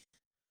funny.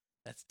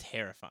 That's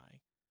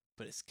terrifying.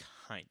 But it's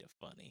kind of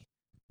funny.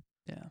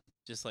 Yeah.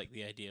 Just like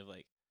the idea of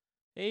like,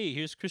 hey,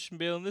 here's Christian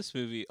Bale in this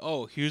movie.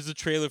 Oh, here's the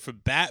trailer for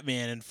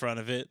Batman in front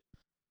of it.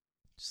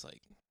 Just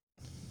like,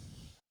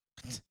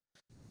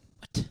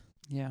 what?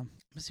 Yeah.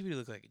 Let's see what he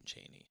looked like in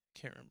Cheney.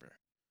 Can't remember.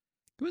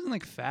 He wasn't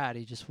like fat.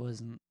 He just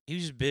wasn't. He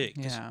was just big.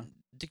 'Cause Yeah.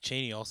 Dick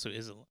Cheney also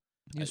is a.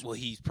 He was, well,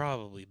 he's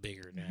probably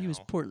bigger now. he was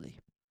portly.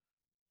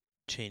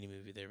 Cheney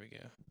movie. There we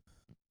go.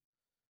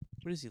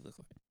 What does he look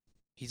like?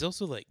 He's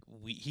also like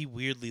he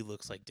weirdly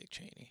looks like Dick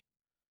Cheney.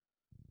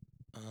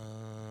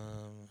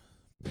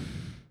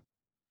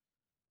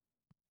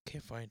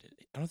 Can't find it.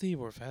 I don't think he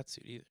wore a fat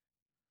suit either.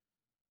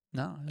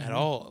 No. it was At real.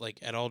 all. Like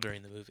at all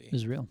during the movie. It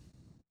was real.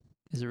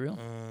 Is it real?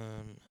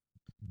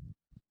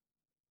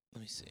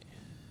 Let me see.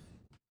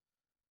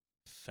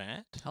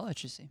 Fat? I'll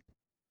let you see.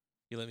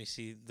 You let me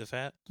see the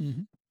fat?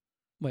 Mm-hmm.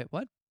 Wait,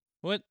 what?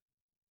 What?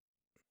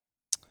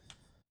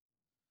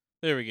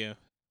 There we go.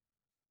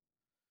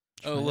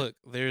 Oh, Try it. look.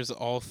 There's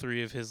all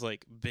 3 of his,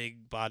 like,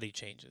 big body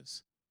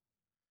changes.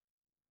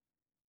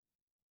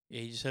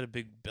 Yeah, he just had a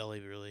big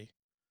belly, really.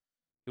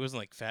 He wasn't,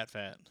 like, fat.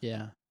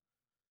 Yeah.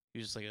 He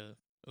was just, like, a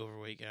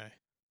overweight guy.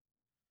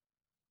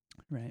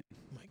 Right.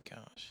 Oh, my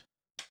gosh.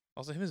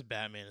 Also, him as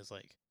Batman is,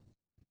 like,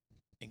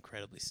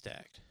 incredibly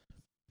stacked.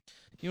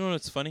 You know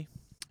what's funny?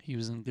 He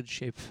was in good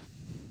shape.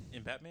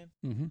 In Batman?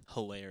 Mm-hmm.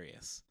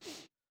 Hilarious.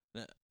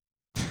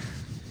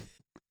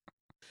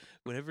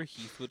 Whenever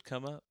Heath would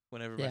come up,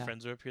 whenever my Yeah.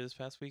 friends were up here this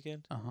past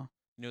weekend, Uh-huh.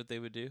 you know what they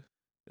would do?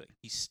 Be like,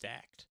 he's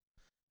stacked.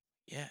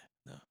 Yeah,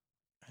 no,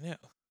 I know.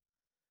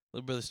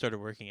 Little brother started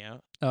working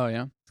out. Oh,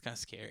 yeah? It's kind of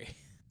scary.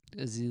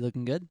 Is he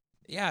looking good?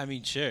 Yeah, I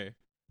mean, sure,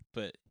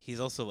 but he's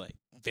also like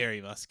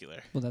very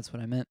muscular. Well, that's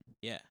what I meant.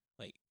 Yeah,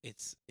 like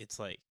it's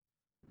like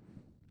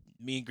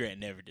me and Grant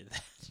never did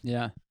that.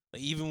 Yeah.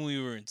 Like even when we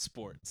were in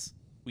sports,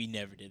 we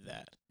never did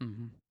that.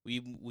 Mm-hmm.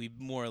 We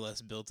more or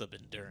less built up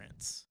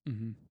endurance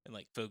Mm-hmm. and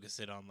like focused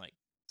it on like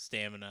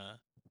stamina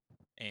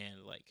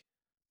and like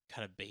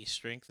kind of base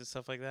strength and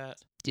stuff like that.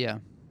 Yeah.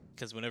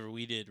 Because whenever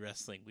we did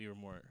wrestling,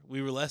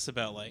 we were less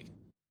about like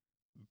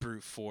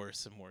brute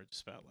force and more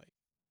just about like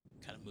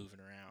kind of moving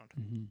around.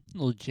 Mm-hmm.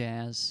 Little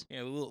jazz.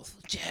 Yeah, a little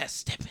jazz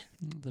stepping.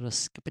 Little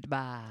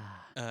skip-it-by.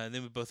 And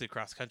then we both did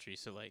cross country,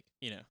 so like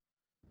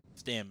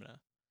stamina.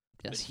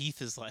 But Yes.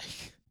 Heath is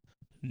like,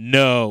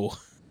 no.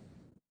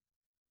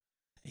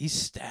 He's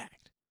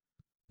stacked.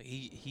 Like,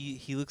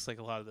 he looks like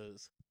a lot of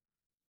those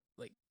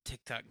like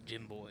TikTok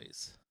gym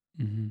boys.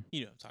 Mm-hmm.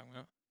 You know what I'm talking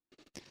about.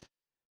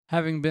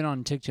 Having been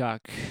on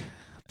TikTok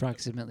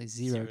approximately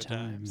zero Zero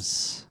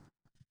times,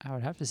 I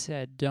would have to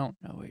say I don't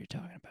know what you're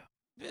talking about.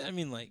 Yeah, I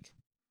mean, like,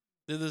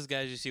 they're those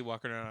guys you see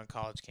walking around on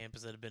college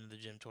campus that have been to the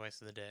gym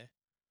twice in the day.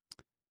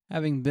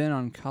 Having been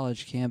on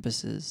college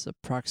campuses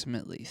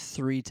approximately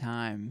 3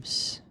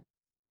 times.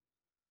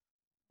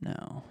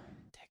 No.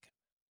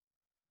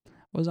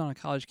 I was on a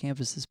college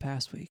campus this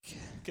past week.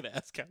 Gonna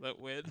ask how that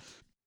went.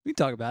 We can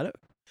talk about it.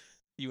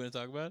 You want to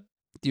talk about it?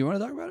 Do you want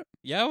to talk about it?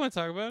 Yeah, I want to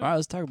talk about it. All right,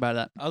 let's talk about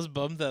that. I was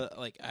bummed that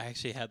like I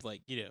actually had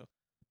like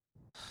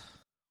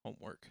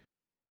homework.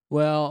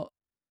 Well,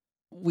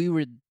 we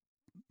were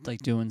like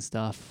doing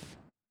stuff,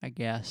 I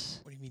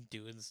guess. What do you mean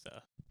doing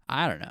stuff?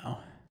 I don't know.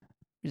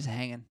 Just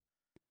hanging.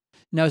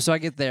 No, so I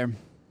get there.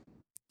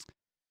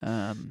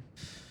 I don't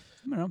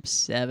know,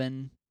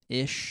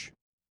 7-ish.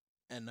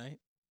 At night.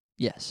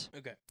 Yes.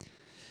 Okay.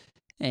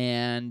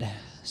 And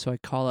so I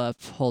call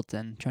up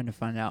Holton, trying to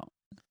find out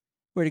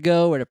where to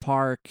go, where to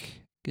park.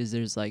 because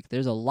there's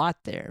a lot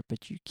there,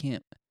 but you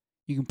can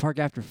park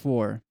after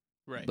 4,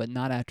 Right. but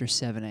not after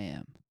 7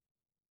 a.m.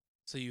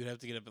 So you would have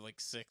to get up at like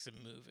 6 and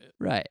move it,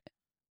 Right,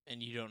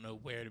 and you don't know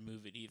where to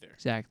move it either.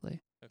 exactly.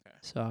 Okay.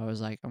 So I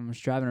was like, I'm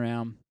just driving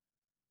around.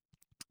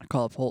 I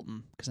call up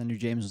Holton because I knew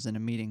James was in a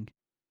meeting,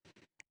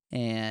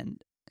 and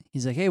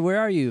he's like, "Hey, where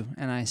are you?"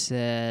 And I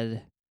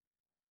said,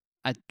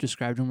 I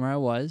described him where I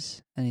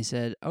was, and he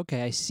said,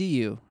 "Okay, I see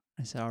you."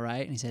 I said, "All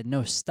right," and he said,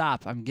 "No,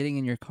 stop! I'm getting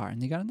in your car."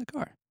 And he got in the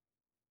car.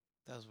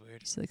 That was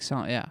weird. He's like,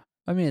 "So yeah."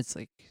 I mean, it's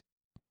like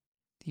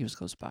he was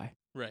close by.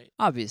 Right.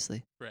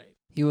 Obviously, Right.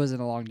 he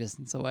wasn't a long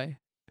distance away.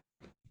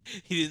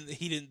 He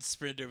didn't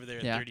sprint over there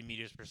at Yeah. 30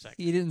 meters per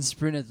second. He didn't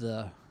sprint at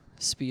the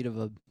speed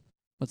of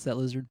what's that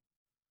lizard?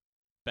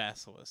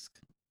 Basilisk.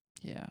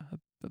 Yeah,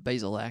 a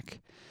basilisk.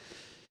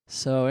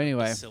 So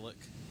anyway, Basilic.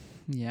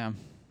 yeah.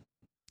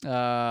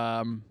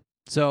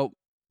 So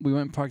we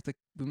went and parked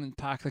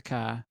the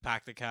car.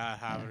 Park the car at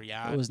Harvard It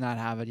Yard. was not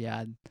Harvard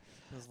Yard.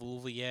 It was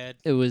Louisville Yard.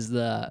 It was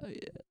the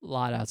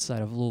lot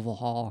outside of Louisville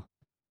Hall.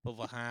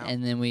 Louisville House.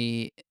 And then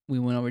we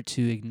went over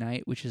to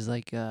Ignite, which is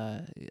like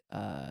a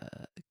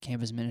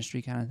campus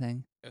ministry kind of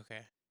thing.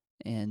 Okay.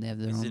 And they have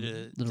their Is own it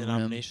a little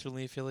room.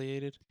 denominationally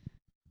affiliated?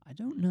 I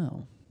don't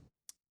know.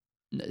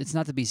 No, it's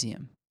not the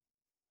BCM.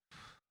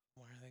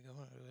 Why are they going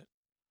to it?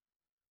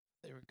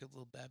 They were good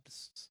little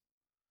Baptists.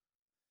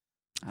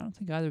 I don't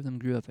think either of them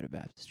grew up at a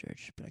Baptist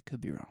church, but I could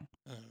be wrong.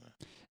 I don't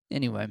know.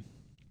 Anyway,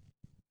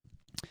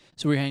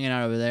 so we're hanging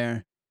out over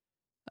there.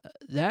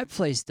 That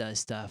place does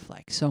stuff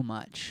like so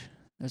much.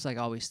 There's like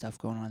always stuff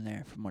going on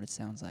there from what it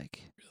sounds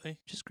like, Really?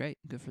 which is great.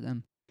 Good for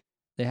them.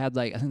 They had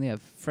I think they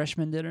have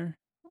freshman dinner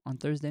on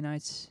Thursday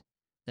nights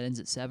that ends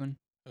at 7.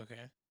 Okay.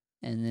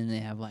 And then they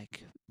have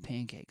like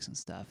pancakes and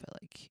stuff at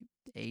like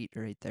 8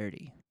 or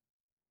 8:30.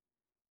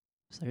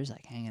 So they're just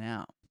like hanging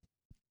out.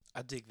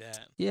 I dig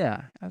that.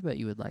 Yeah, I bet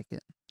you would like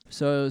it.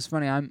 So it was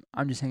funny. I'm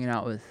just hanging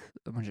out with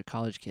a bunch of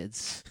college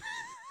kids,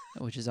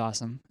 which is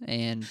awesome.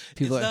 And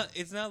people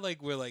It's not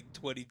like we're like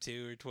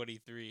 22 or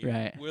 23.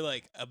 Right. We're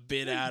like a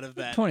bit out of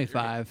that.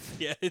 25.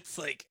 Yeah, it's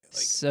like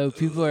So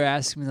people are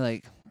asking me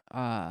like,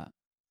 oh,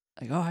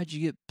 how'd you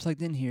get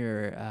plugged in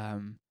here?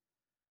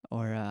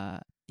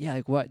 Yeah,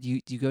 like what? Do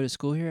you go to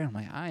school here? I'm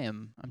like,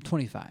 I'm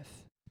 25.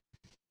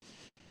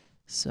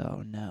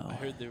 So no. I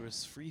heard there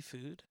was free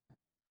food,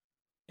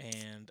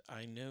 and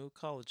I know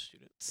college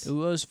students. It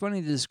was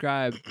funny to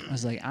describe. I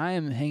was like, I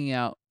am hanging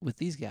out with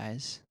these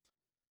guys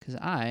because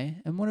I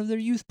am one of their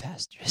youth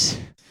pastors.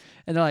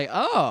 And they're like,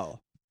 oh.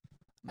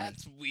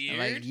 That's I'm weird.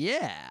 like,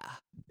 yeah.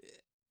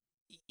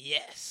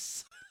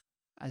 Yes.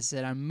 I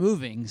said, I'm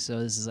moving, so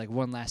this is like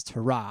one last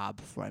hurrah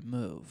before I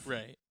move.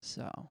 Right.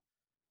 So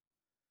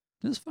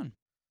it was fun.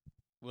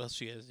 What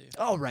else you guys do?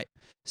 Oh, right.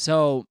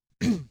 So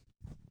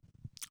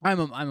I'm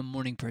a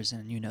morning person,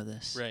 and you know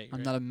this. Right, I'm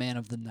right. not a man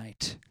of the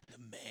night. The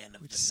man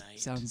of Which the night.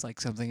 sounds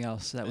like something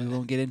else that we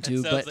won't get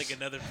into. That sounds but like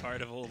another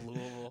part of old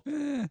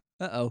Louisville.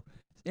 Uh-oh.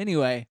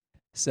 Anyway,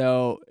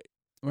 so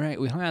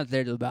we hung out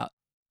there till about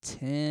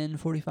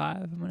 10:45,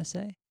 I'm going to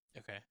say.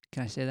 Okay.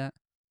 Can I say that?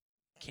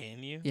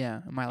 Can you?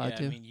 Yeah, am I allowed yeah,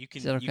 to? I mean, you can.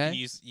 Is that okay?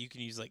 You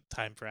can use like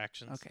time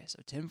fractions. Okay, so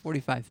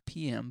 10:45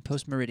 p.m.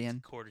 post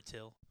meridian, Quarter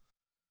till.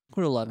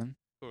 11.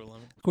 Quarter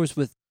 11. Of course,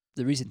 with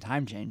the recent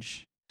time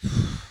change, it's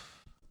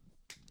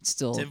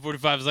still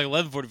 10:45 is like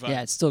 11:45.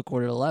 yeah, it's still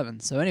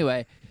 10:45. So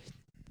anyway,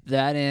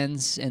 that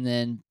ends, and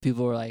then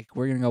people were like,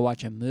 "We're gonna go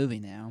watch a movie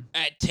now."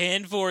 At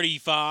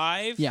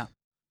 10:45. Yeah.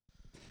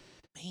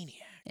 Maniacs.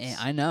 And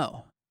I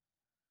know,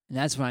 and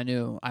that's when I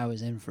knew I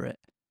was in for it.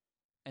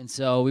 And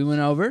so we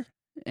went over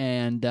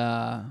and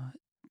to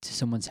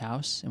someone's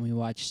house, and we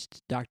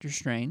watched Doctor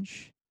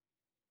Strange.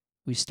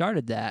 We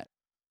started that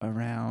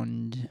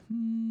around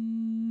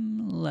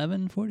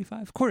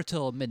 11:45, quarter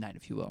till midnight,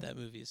 if you will. That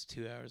movie is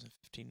 2 hours and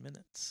 15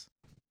 minutes.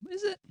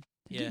 Is it? It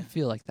Yeah. didn't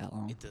feel like that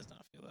long. It does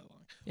not feel that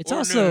long. It's Or no,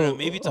 also no,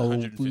 maybe it's a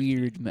 150.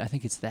 weird. I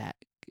think it's that.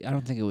 I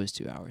don't think it was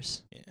 2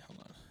 hours. Yeah, hold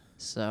on.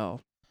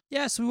 So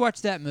yeah, so we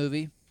watched that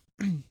movie.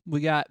 We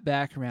got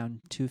back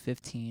around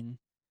 2:15.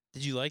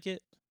 Did you like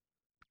it?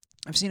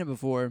 I've seen it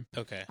before.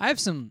 Okay. I have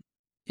some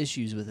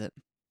issues with it.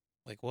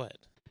 Like what?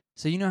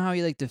 So you know how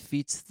he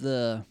defeats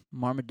the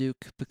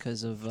Marmaduke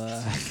because of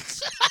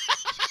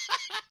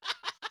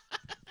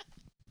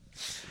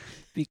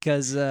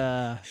because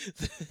the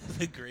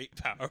great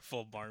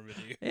powerful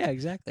Marmaduke. yeah,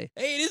 exactly.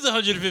 Hey, it is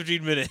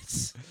 115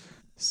 minutes.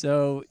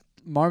 So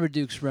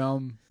Marmaduke's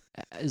realm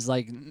is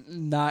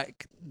not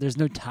there's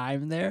no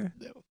time there.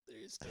 No, there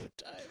is no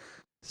time.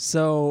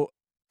 So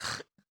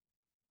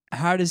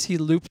how does he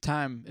loop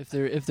time if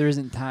there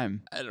isn't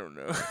time? I don't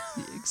know.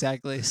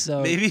 Exactly.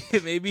 So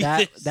maybe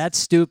that's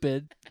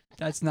stupid.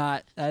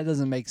 That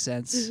doesn't make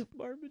sense.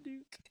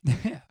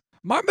 Marmaduke.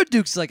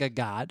 Marmaduke's like a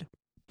god.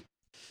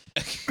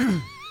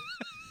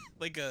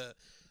 like a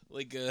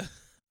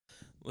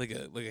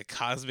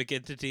cosmic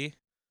entity.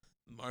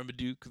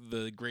 Marmaduke,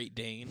 the Great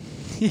Dane.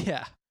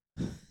 Yeah.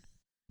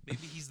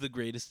 Maybe he's the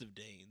greatest of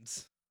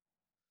Danes.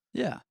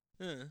 Yeah.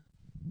 Huh.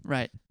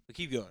 Right. But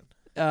keep going.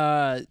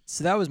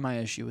 So that was my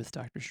issue with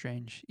Doctor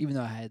Strange, even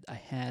though I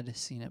had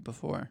seen it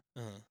before.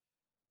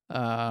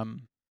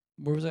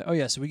 Where was I? Oh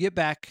yeah, so we get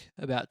back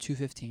about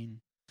 2:15,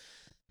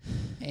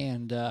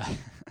 and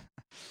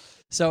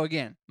so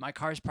again, my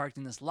car's parked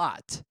in this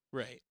lot,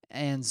 Right.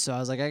 and so I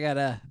was like, I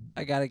gotta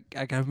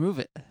move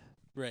it.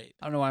 Right.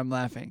 I don't know why I'm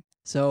laughing.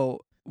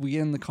 So we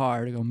get in the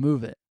car to go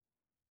move it.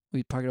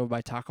 We park it over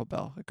by Taco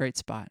Bell, a great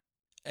spot.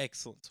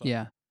 Excellent. Spot.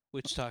 Yeah,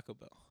 Which Taco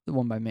Bell? the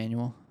one by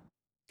Manual.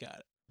 Got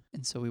it.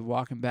 And so we're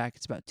walking back.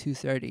 It's about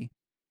 2:30,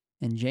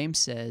 and James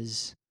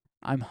says,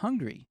 "I'm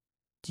hungry.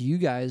 Do you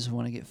guys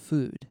want to get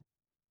food?"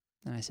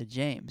 And I said,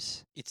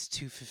 "James, It's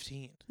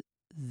 2:15.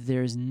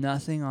 there's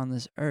nothing on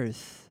this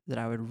earth that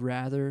I would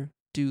rather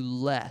do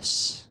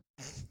less."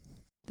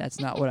 That's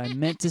not what I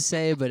meant to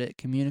say, but it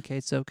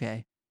communicates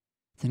okay.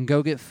 Then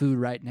go get food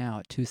right now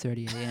at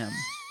 2:30 a.m.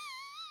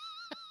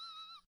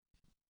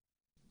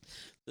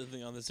 The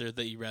thing on this earth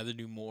that you'd rather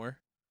do more.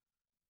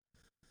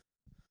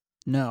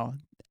 No,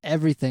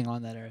 everything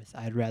on that earth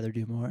I'd rather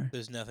do more.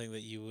 There's nothing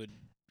that you would.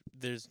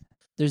 There's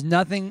There's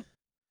nothing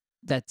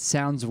that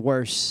sounds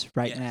worse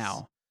right Yes.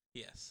 now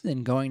yes.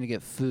 than going to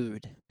get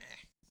food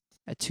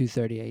at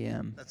 2:30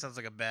 a.m. That sounds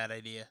like a bad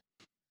idea.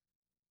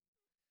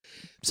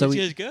 So Where'd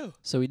you we guys go?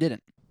 so we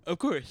didn't. Of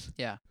course.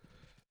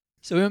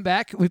 So we went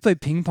back. We played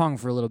ping pong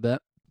for a little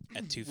bit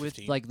At 2:15.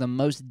 with like the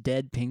most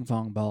dead ping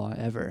pong ball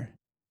ever.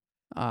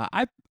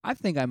 I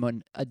think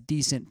I'm a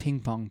decent ping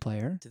pong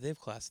player. Did they have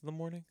class in the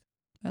morning?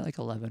 At like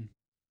 11.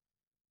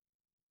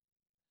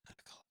 How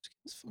do college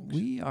kids function?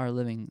 We are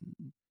living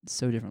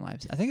so different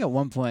lives. I think at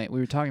one point we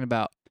were talking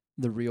about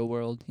the real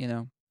world,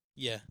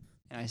 Yeah.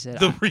 and I said,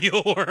 The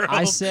real world.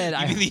 I said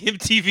you mean the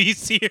MTV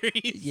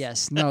series?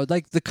 yes, no,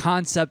 like the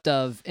concept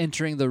of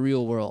entering the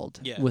real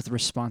world Yeah. with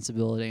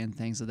responsibility and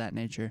things of that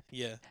nature.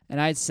 Yeah. And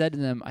I had said to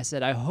them,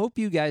 I hope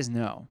you guys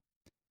know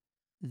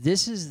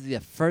this is the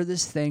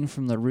furthest thing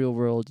from the real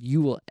world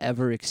you will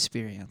ever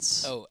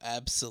experience. Oh,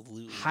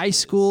 absolutely. High it is.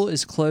 school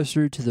is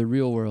closer to the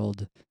real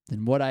world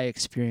than what I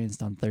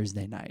experienced on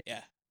Thursday night.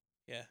 Yeah.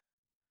 Yeah.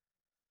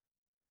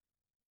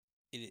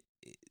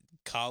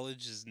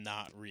 College is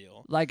not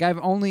real. Like, I've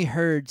only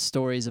heard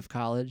stories of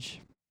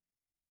college,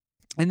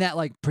 and that,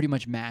 like, pretty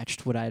much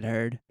matched what I'd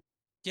heard.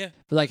 Yeah.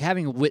 But, like,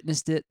 having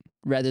witnessed it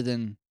rather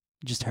than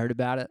just heard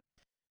about it,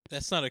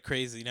 That's not a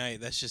crazy night.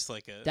 That's just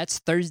like a. that's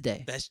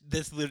Thursday. That's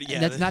literally. And Yeah.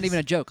 that's not even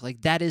a joke.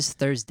 Like, that is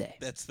Thursday.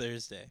 That's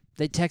Thursday.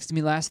 They texted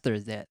me last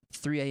Thursday at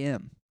 3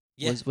 a.m.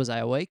 Yeah. Was I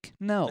awake?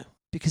 No, No.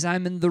 because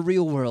I'm in the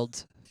real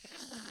world.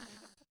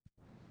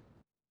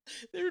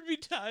 There would be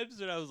times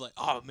when I was like,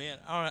 "Oh man,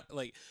 I don't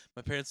like."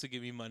 My parents would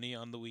give me money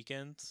on the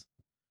weekends,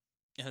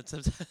 and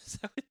sometimes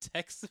I would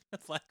text them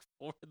at like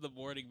 4 in the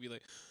morning, and be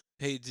like,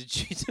 "Hey, did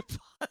you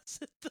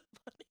deposit the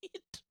money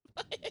into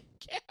my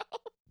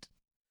account?"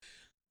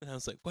 And I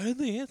was like, "Why didn't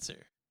they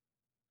answer?"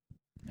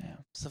 Yeah.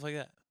 Stuff like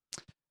that.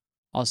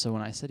 Also,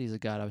 when I said he's a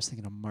god, I was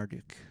thinking of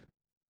Marduk.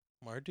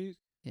 Marduk,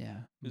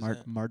 Yeah, Who's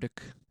that?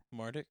 Marduk,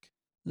 Marduk.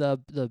 the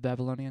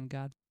Babylonian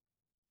god.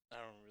 I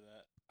don't remember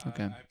that.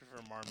 Okay. I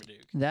prefer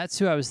Marmaduke. That's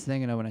who I was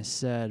thinking of when I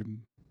said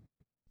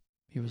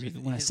he was.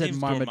 When I His said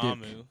name's Marmaduke,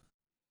 Dormammu.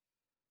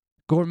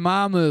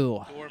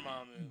 Gormammu,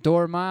 Dormammu.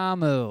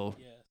 Dormammu,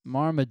 Yeah.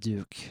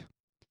 Marmaduke.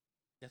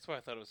 That's why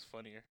I thought it was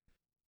funnier.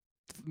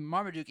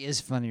 Marmaduke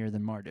is funnier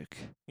than Marduk,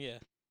 Yeah.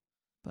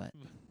 but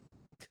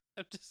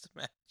I'm just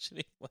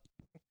imagining like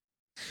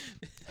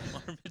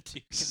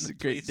Marmaduke This is in a the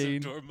great place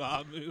name. of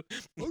Dormammu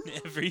in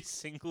every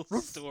single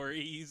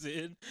story he's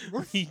in.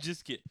 Where he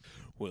just get,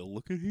 well,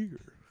 look at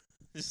here.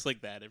 Just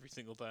like that every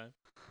single time.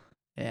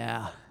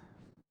 yeah.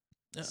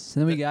 Yeah. So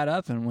then we got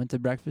up and went to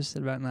breakfast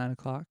at about 9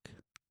 o'clock.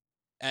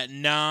 At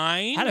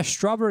 9? Had a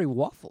strawberry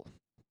waffle.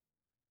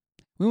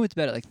 We went to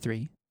bed at like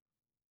 3.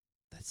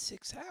 That's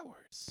 6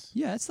 hours.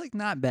 Yeah, it's like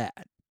not bad.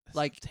 That's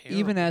Like terrible.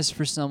 even as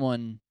for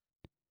someone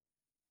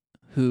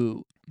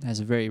who has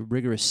a very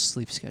rigorous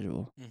sleep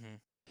schedule, Mm-hmm.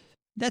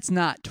 that's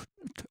not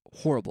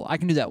horrible. I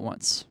can do that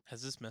once.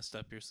 Has this messed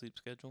up your sleep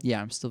schedule?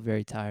 Yeah, I'm still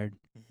very tired.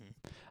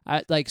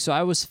 Mm-hmm. So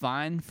I was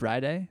fine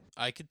Friday.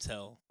 I could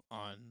tell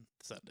on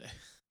Sunday.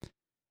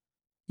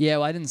 Yeah,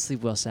 well, I didn't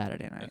sleep well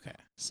Saturday night. Okay.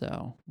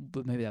 So,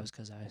 but maybe that was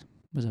because I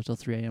was up till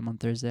 3 a.m. on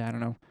Thursday. I don't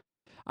know.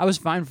 I was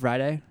fine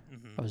Friday.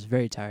 Mm-hmm. I was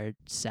very tired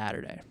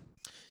Saturday.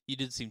 You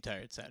did seem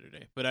tired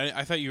Saturday, but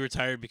I thought you were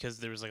tired because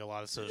there was like a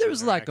lot of social There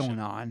was a lot interaction. going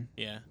on.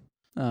 Yeah.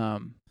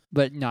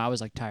 But no, I was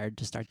like tired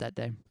to start that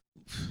day.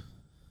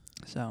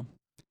 So,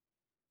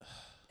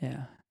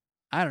 yeah.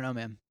 I don't know,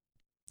 man.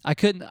 I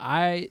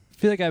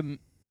feel like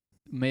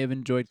may have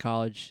enjoyed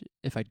college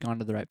if I'd gone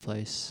to the right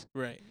place.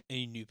 Right. And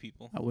you knew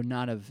people. I would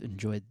not have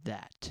enjoyed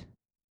that.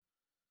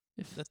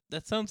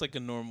 That sounds like a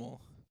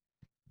normal,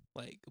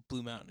 like,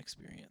 Blue Mountain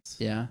experience.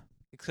 Yeah.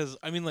 Because,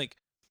 I mean, like,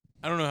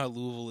 I don't know how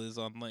Louisville is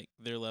on, like,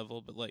 their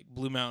level, but, like,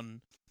 Blue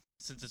Mountain,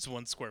 since it's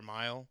 1 square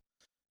mile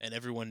and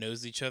everyone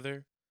knows each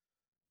other,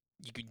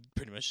 you can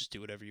pretty much just do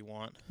whatever you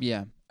want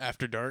Yeah.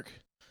 after dark.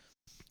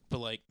 But,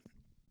 like,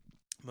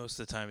 most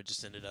of the time it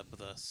just ended up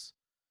with us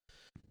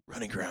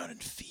running around in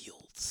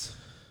fields.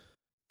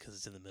 because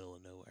it's in the middle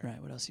of nowhere.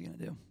 Right. What else are you gonna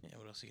do? Yeah,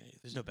 what else are you gonna do?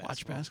 There's no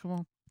basketball. Watch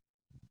basketball?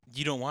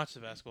 You don't watch the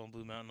basketball in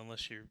Blue Mountain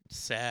unless you're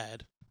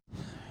sad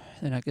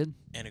They're not good.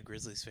 and a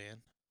Grizzlies fan.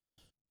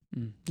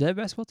 Do they have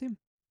a basketball team?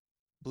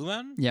 Blue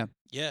Mountain? Yeah.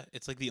 Yeah,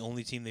 it's like the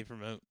only team they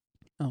promote.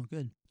 Oh,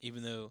 good.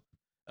 Even though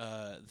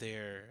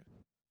their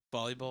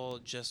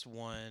volleyball just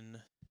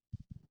won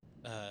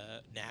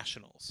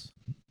nationals.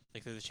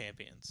 Like they're the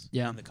champions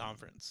in the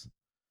conference.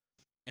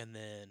 And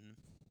then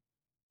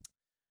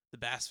the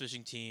bass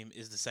fishing team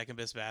is the second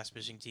best bass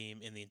fishing team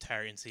in the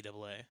entire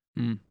NCAA.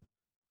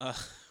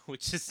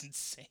 Which is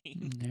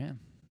insane. Yeah.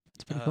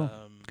 It's pretty cool.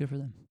 Good for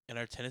them. And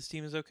our tennis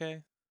team is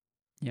okay.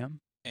 Yeah.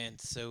 And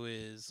so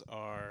is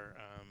our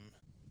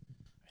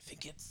I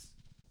think it's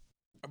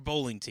our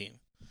bowling team.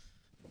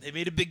 They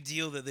made a big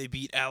deal that they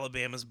beat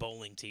Alabama's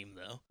bowling team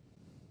though.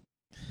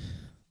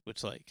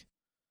 Which like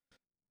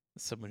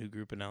as someone who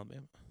grew up in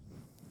Alabama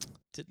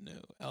didn't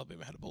know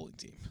Alabama had a bowling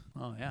team.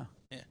 Oh yeah.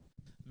 Yeah.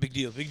 Big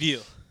deal, big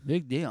deal.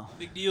 Big deal.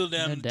 Big deal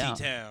down No in doubt.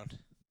 T-Town.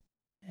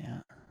 Yeah.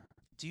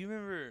 Do you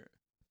remember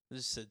I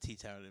just said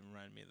T-Town and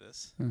reminded me of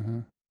this. Uh-huh.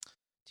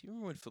 Do you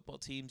remember when football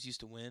teams used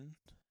to win?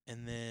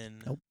 And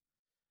then Nope.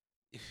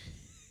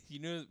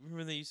 remember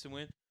when they used to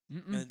win?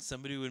 Mm-mm. And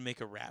somebody would make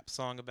a rap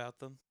song about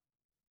them?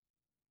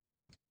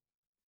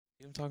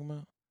 You know what I'm talking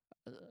about?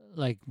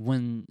 Like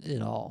win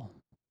it all.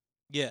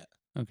 Yeah.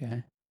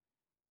 Okay.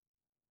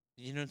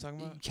 You know what I'm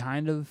talking about?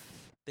 Kind of,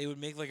 They would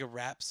make like a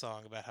rap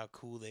song about how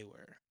cool they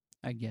were.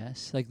 I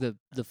guess. Like the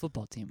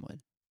football team would.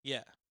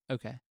 Yeah.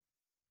 Okay.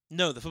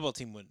 No, the football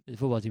team wouldn't. The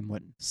football team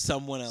wouldn't.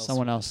 Someone else.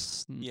 Someone would.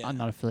 else Yeah.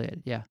 not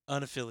affiliated. Yeah.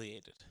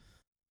 Unaffiliated.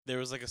 There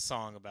was like a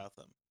song about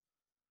them.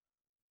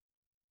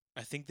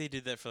 I think they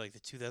did that for like the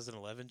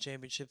 2011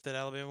 championship that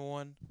Alabama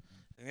won.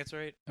 I think that's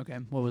right. Okay.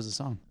 What was the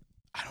song?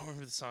 I don't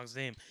remember the song's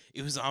name.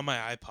 It was on my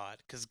iPod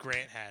because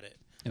Grant had it.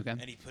 Okay.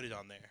 And he put it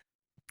on there.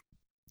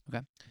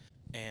 Okay.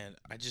 And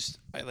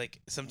I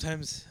like,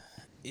 sometimes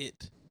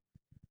it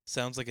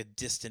sounds like a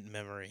distant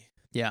memory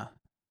Yeah.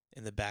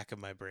 in the back of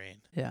my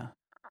brain. Yeah.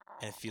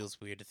 And it feels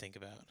weird to think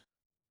about.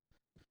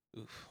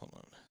 Oof, hold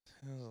on.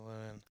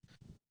 2011,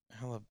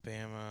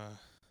 Alabama.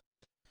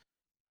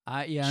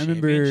 I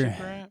championship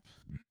remember. rap?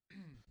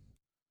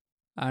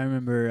 I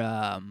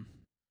remember.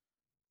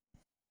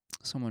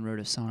 Someone wrote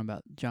a song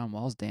about John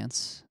Wall's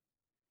dance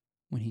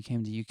when he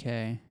came to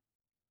UK.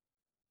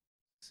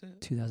 Is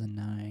it?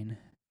 2009.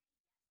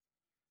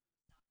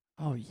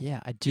 Oh yeah,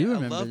 I do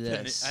remember I love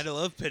this. I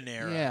love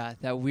Panera. Yeah,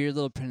 that weird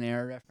little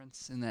Panera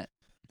reference in that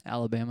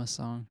Alabama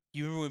song.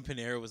 You remember when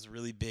Panera was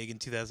really big in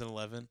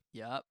 2011?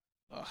 Yep.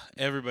 Oh,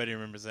 everybody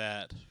remembers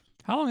that.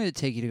 How long did it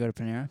take you to go to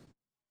Panera?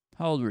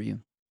 How old were you?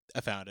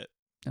 I found it.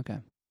 Okay.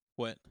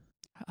 What?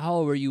 How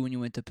old were you when you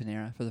went to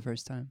Panera for the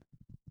first time?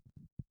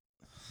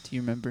 Do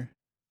you remember?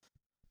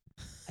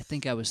 I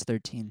think I was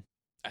 13.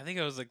 I think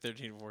I was like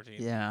 13 or 14.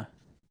 Yeah.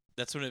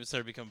 That's when it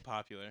started becoming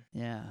popular.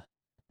 Yeah.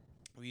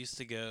 We used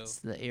to go. It's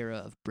the era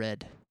of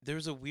bread. There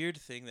was a weird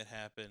thing that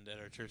happened at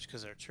our church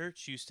because our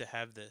church used to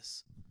have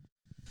this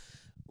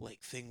like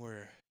thing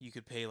where you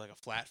could pay like a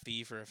flat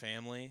fee for a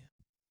family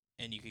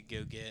and you could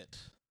go get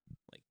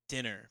like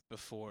dinner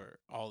before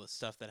all the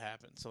stuff that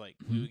happened. So like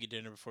we Mhm. would get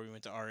dinner before we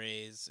went to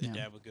RA's and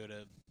Yeah. Dad would go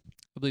to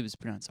I believe it's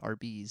pronounced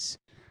Arby's.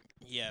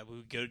 we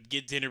would go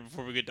get dinner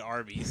before we get to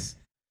Arby's.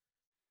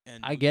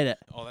 And I get it.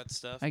 all that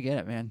stuff. I get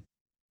it, man.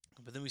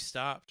 But then we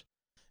stopped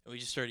and we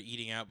just started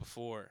eating out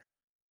before.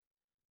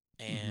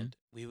 And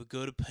we would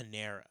go to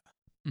Panera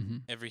Mm-hmm.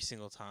 every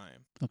single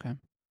time. Okay.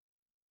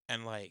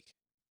 And like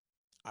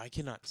I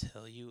cannot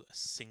tell you a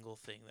single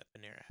thing that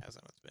Panera has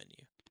on its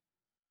menu.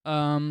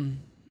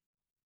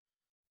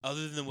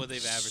 Other than what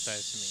they've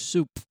advertised to me.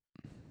 Soup.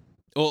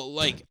 Well,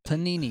 like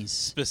Paninis.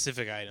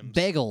 specific items.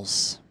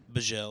 Bagels.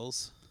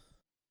 Bajels.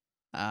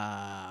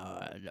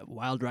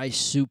 Wild rice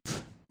soup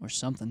or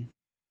something.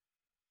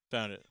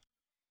 Found it.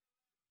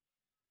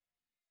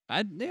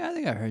 I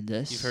think I heard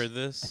this. You've heard I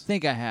this?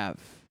 think I have.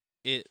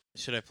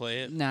 Should I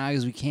play it? Nah,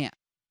 because we can't.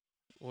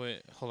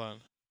 Wait, hold on.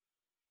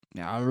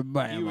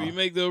 Alabama. You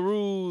make the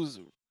rules.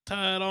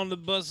 Tied on the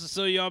buses,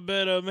 so y'all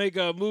better make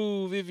a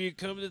move. If you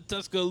come to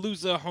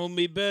Tuscaloosa,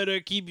 homie, better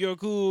keep your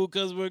cool,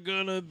 cause we're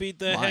gonna beat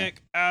the Why?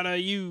 heck out of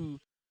you.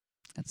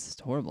 That's just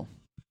horrible.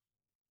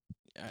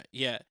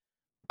 Yeah,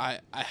 I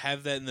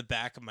have that in the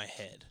back of my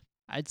head.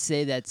 I'd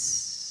say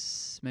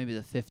that's maybe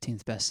the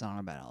 15th best song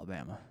about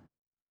Alabama.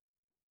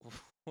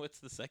 What's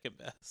the second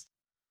best?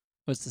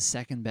 What's the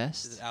second Is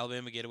best? it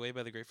Alabama Getaway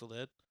by the Grateful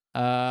Dead?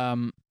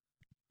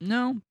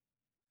 No.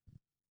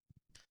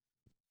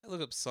 I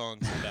look up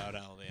songs about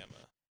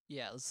Alabama.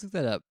 Yeah, let's look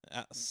that up.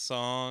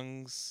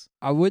 Songs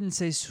I wouldn't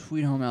say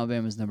Sweet Home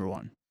Alabama is number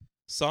one.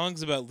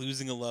 Songs about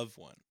losing a loved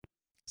one.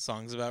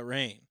 Songs about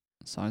rain.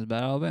 Songs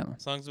about Alabama.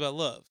 Songs about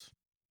love.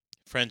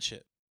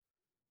 Friendship.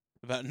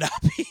 About not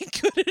being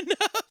good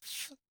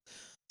enough.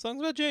 Songs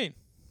about Jane.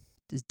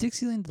 Does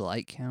Dixieland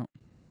Delight count?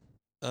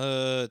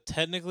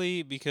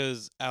 Technically,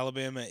 because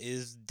Alabama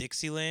is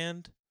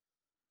Dixieland,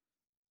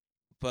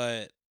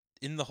 but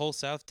in the whole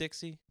South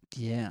Dixie,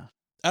 Yeah.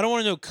 I don't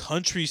want to know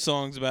country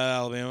songs about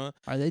Alabama.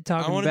 Are they I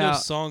talking want to know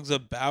about? songs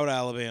about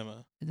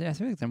Alabama. I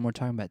feel like they're more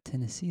talking about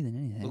Tennessee than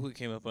Look anything. what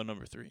came up on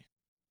number 3.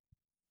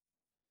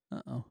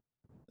 Uh-oh.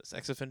 The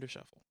Sex Offender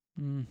Shuffle.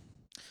 Mm.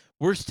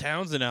 Worst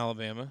towns in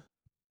Alabama.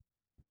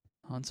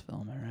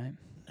 Huntsville, am I right?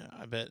 No,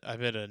 I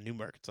bet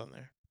Newmarket's on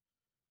there.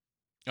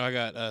 Oh, I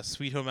got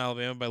Sweet Home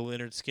Alabama by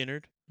Leonard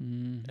Skinner.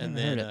 And Never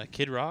then heard it.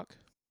 Kid Rock.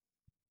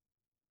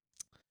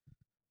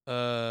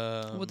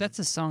 Well, that's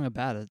a song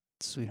about it.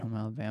 Sweet Home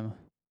Alabama.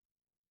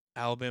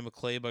 Alabama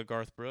Clay by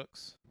Garth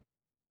Brooks.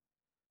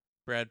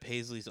 Brad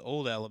Paisley's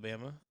Old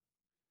Alabama.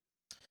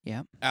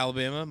 Yep.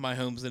 Alabama, My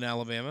Home's in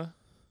Alabama.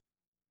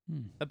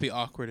 Hmm. That'd be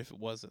awkward if it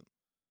wasn't.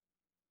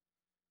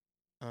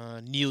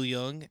 Neil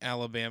Young,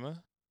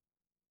 Alabama.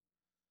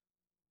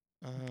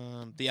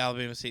 The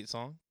Alabama State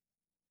song.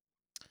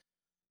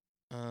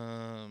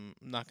 I'm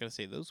not going to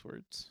say those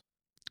words.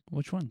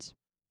 Which ones?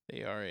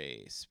 They are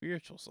a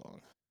spiritual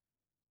song.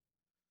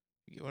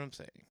 You get what I'm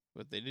saying?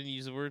 But they didn't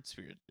use the word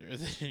spirit. Or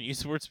they didn't use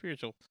the word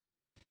spiritual.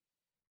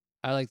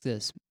 I like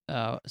this.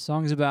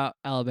 Songs about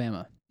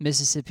Alabama.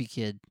 Mississippi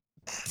Kid.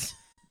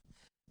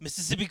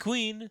 Mississippi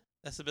Queen.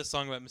 That's the best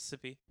song about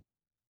Mississippi.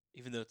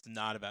 Even though it's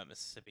not about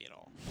Mississippi at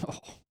all. Oh,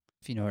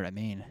 if you know what I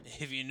mean.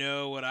 If you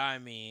know what I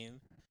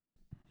mean.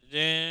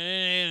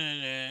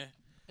 Green.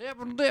 If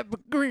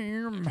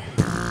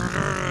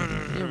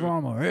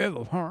I'm a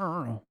ever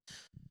heard.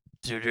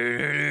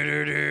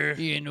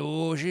 You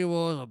know she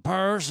was a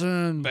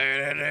person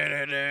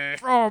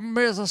from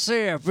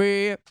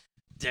Mississippi.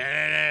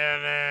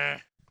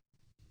 There's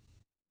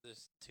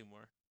 2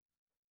 more.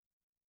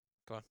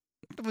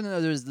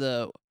 No, there's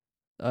the.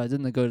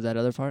 Didn't they go to that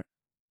other part?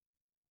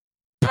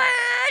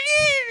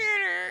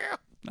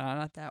 No,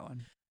 not that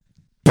one.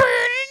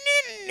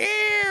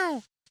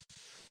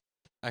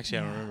 Actually,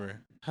 I don't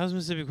remember. How does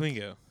Mississippi Queen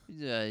go?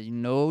 You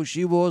know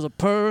she was a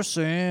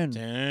person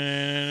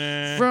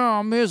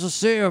from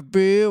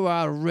Mississippi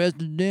while the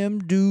rest of them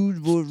dudes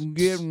was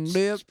getting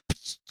their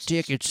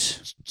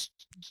tickets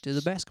to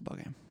the basketball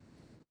game.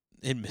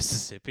 In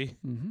Mississippi?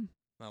 Mm-hmm.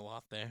 Not a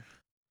lot there.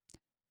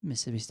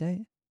 Mississippi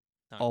State.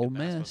 Not a Ole good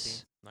basketball Miss.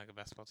 team. Not a good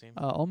basketball team.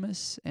 Ole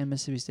Miss and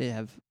Mississippi State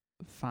have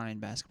fine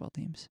basketball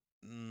teams.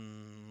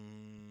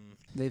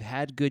 They've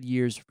had good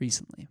years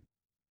recently.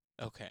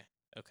 Okay.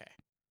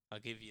 I'll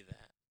give you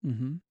that.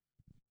 Mm-hmm.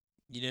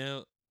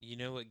 You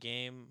know what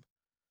game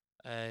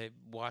I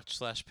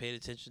watched / paid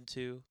attention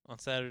to on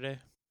Saturday?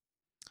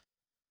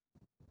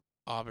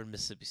 Auburn,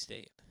 Mississippi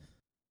State.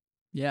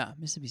 Yeah,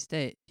 Mississippi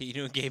State. You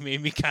know what game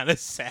made me kind of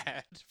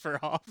sad for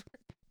Auburn?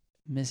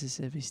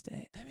 Mississippi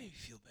State. That made me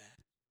feel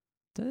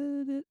bad.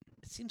 Did it?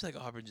 It seems like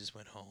Auburn just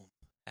went home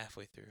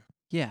halfway through.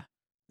 Yeah.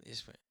 They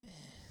just went,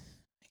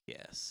 I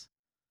guess.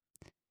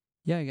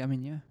 Yeah, I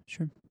mean, yeah,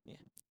 sure.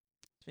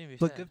 It's made me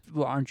But sad. good,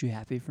 well, aren't you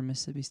happy for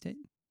Mississippi State?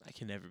 I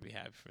can never be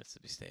happy for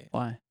Mississippi State.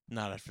 Why?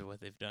 Not after what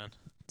they've done.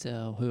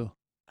 So who?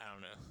 I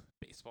don't know.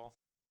 Baseball.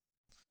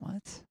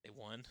 What? They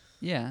won.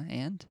 Yeah,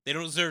 and They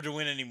don't deserve to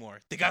win anymore.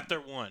 They got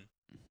their one.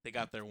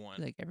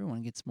 like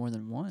everyone gets more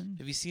than one.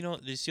 Have you seen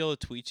did you see all the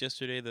tweets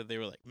yesterday that they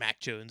were like, Mac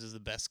Jones is the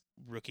best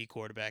rookie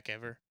quarterback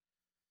ever?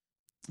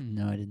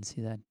 No, I didn't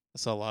see that. I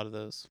saw a lot of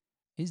those.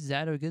 He's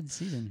had a good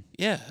season.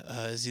 Yeah.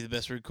 Is he the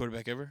best rookie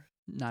quarterback ever?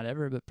 Not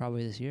ever, but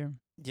probably this year.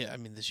 Yeah, I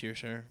mean this year,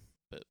 sure.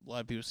 But a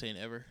lot of people saying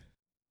ever.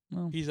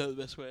 Well, He's not the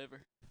best way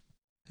ever.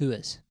 who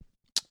is?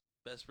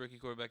 Best rookie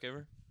quarterback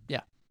ever?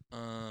 Yeah.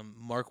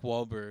 Mark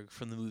Wahlberg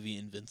from the movie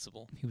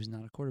Invincible. He was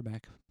not a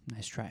quarterback.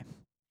 Nice try.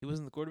 He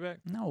wasn't the quarterback?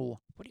 No,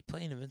 What did he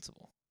play in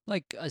Invincible?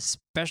 like a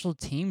special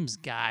teams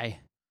guy.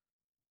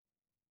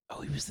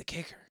 Oh, he was the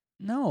kicker.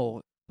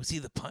 No, Was he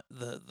the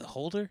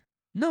holder?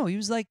 no, he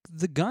was like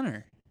the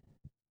gunner.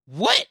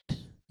 What?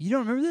 You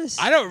don't remember this?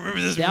 I don't remember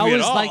this That movie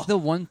was at all. like the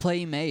one play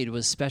he made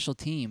was special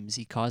teams.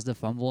 He caused a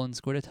fumble and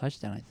scored a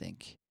touchdown, I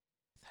think.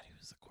 I thought he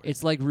was the quarterback.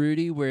 It's like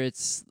Rudy, where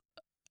it's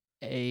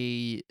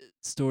a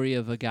story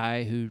of a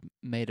guy who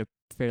made a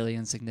fairly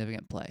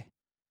insignificant play.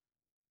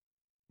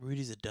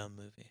 Rudy's a dumb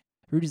movie.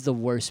 Rudy's the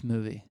worst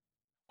movie.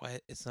 Why?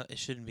 It's not. It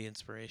shouldn't be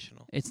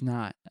inspirational. It's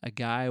not. A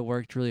guy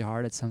worked really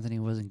hard at something he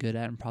wasn't good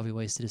at and probably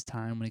wasted his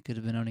time when he could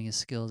have been owning his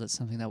skills at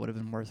something that would have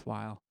been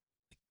worthwhile.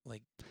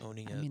 Like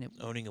owning I mean,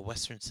 owning a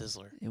Western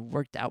Sizzler. It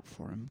worked out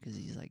for him because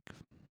he's like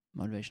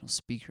motivational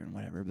speaker and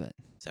whatever. But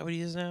Is that what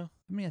he is now?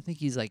 I mean, I think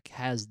he's like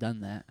has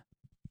done that.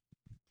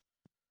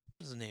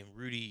 What's his name?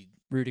 Rudy.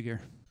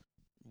 Rudiger.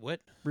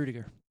 What?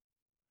 Rudiger.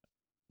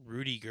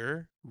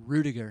 Rudiger?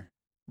 Rudiger.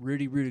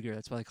 Rudy Rudiger.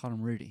 That's why they call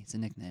him Rudy. It's a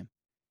nickname.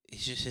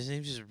 It's just his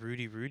name's just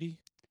Rudy. Rudy.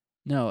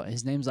 No,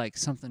 his name's like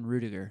something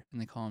Rudiger, and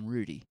they call him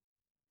Rudy.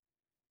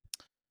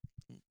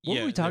 What Yeah,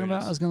 were we talking there it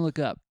about? I is. was gonna look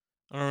up.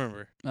 I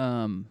don't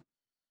remember.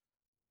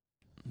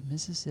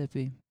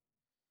 Mississippi.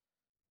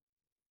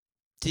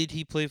 Did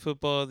he play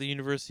football at the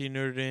University of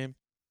Notre Dame?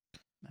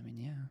 I mean,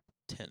 yeah.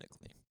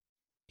 Technically,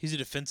 he's a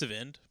defensive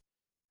end.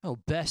 Oh,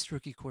 best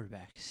rookie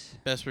quarterbacks.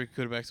 Best rookie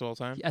quarterbacks of all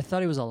time. I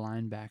thought he was a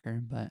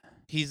linebacker, but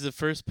He's the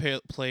first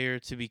player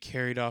to be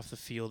carried off the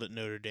field at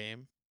Notre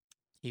Dame.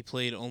 He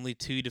played only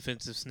 2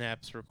 defensive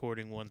snaps,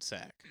 recording 1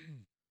 sack.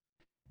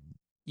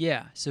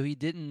 Yeah, so he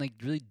didn't like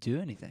really do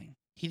anything.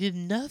 He did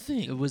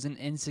nothing. It was an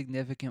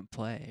insignificant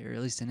play, or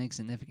at least an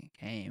insignificant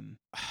game.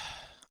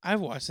 I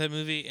watched that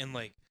movie and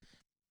like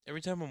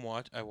every time I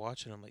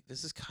watch it, I'm like,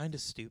 this is kind of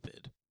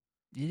stupid.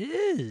 It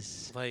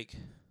is. Like,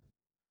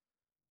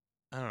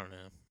 I don't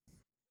know.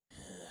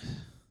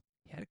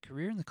 He had a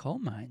career in the coal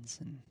mines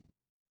and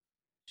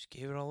Just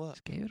gave it all up.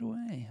 just gave it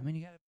away. I mean,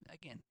 you got to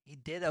again. He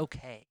did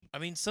okay. I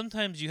mean,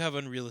 sometimes you have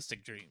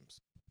unrealistic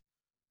dreams.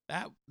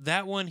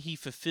 That one he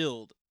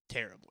fulfilled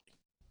terribly.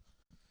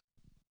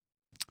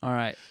 All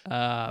right,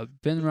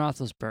 Ben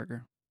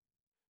Roethlisberger,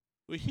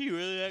 Was he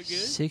really that good?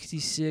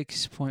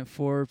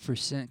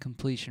 66.4%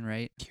 completion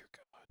rate, Dear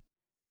God,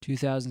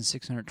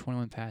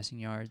 2,621 passing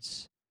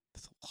yards,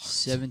 that's a lot.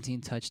 17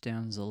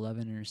 touchdowns,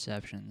 11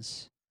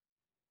 interceptions,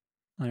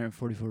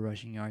 144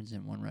 rushing yards,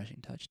 and 1 rushing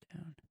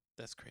touchdown.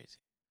 That's crazy.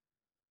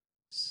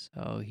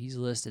 So he's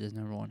listed as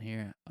number 1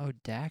 here. Oh,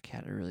 Dak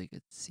had a really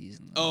good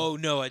season, though. Oh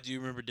no, I do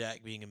remember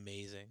Dak being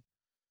amazing.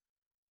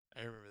 I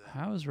remember that.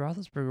 How is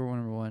Roethlisberger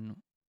number 1?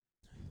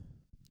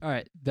 All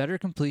right, better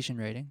completion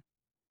rating.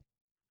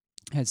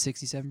 Had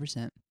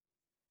 67%.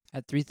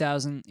 Had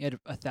 3,000. He had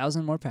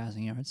 1,000 more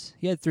passing yards.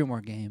 He had 3 more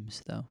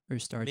games though, or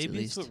starts Maybe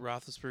at it's least.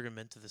 what Roethlisberger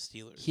meant to the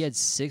Steelers. He had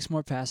 6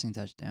 more passing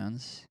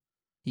touchdowns.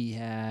 He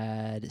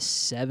had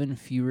 7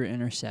 fewer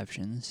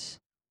interceptions,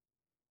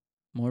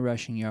 more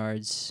rushing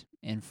yards,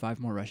 and 5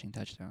 more rushing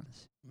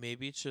touchdowns.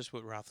 Maybe it's just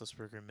what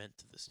Roethlisberger meant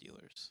to the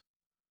Steelers.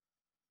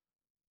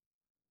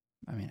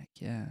 I mean, I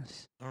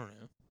guess I don't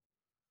know.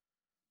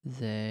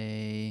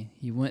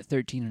 he went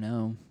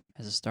 13-0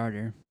 as a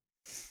starter,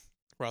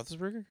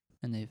 Roethlisberger?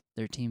 and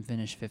their team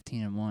finished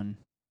 15-1.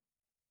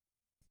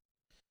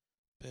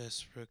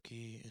 Best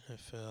rookie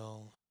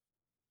NFL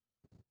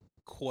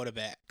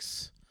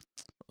quarterbacks.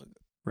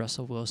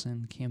 Russell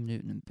Wilson, Cam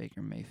Newton, and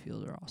Baker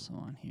Mayfield are also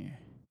on here.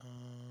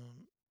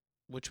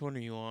 Which one are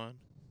you on?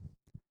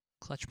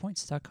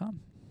 Clutchpoints.com.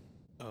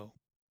 Oh.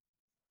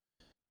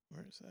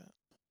 Where is that?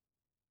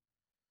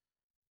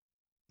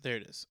 There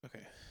it is. Okay.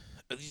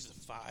 Are these the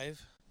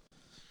 5?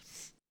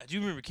 I do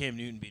remember Cam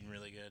Newton being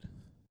really good.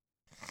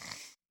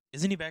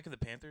 Isn't he back in the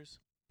Panthers?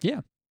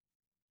 Yeah.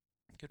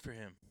 Good for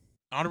him.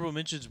 Honorable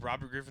mentions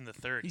Robert Griffin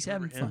III. He's You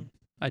having remember fun. him?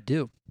 I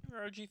do.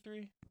 Remember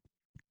RG3?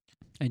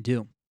 I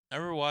do. I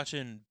remember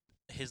watching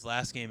his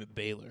last game at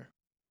Baylor.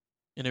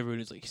 And everyone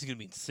was like, he's going to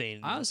be insane.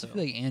 in I also NFL.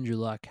 feel like Andrew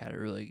Luck had a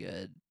really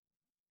good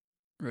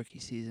rookie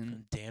season.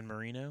 And Dan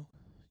Marino?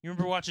 You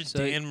remember watching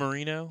So Dan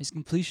Marino? His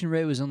completion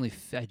rate was only.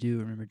 I do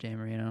remember Dan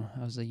Marino.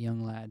 I was a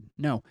young lad.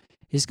 No,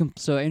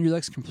 so Andrew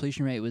Luck's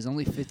completion rate was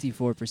only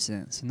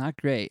 54%. So not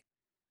great,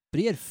 but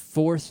he had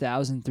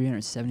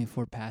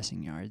 4,374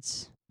 passing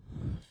yards,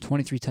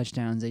 23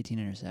 touchdowns, 18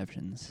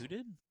 interceptions. Who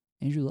did?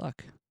 Andrew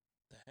Luck.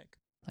 The heck?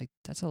 Like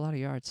that's a lot of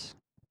yards.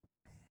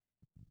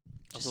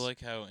 Also Just- like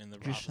how in the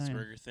just saying.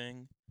 Roethlisberger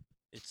thing,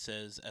 it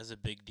says as a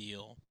big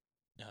deal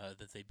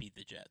that they beat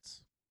the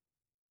Jets.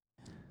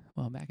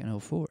 Well, back in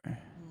 04.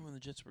 Remember when the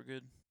Jets were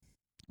good?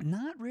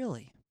 Not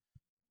really.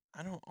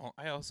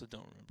 I also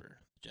don't remember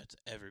the Jets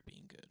ever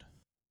being good.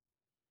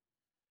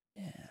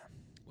 Yeah.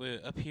 Well,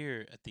 up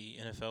here at the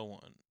NFL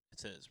one, it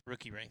says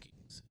rookie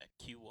rankings at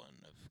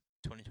Q1 of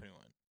 2021.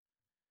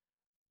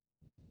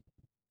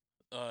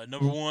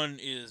 Number 1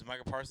 is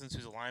Michael Parsons,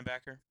 who's a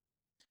linebacker.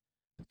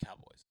 The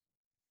Cowboys.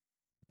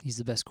 He's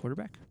the best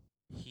quarterback.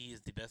 He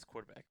is the best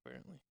quarterback,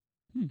 apparently.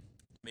 Hmm.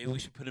 Maybe we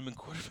should put him in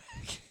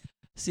quarterback.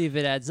 See if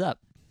it adds up.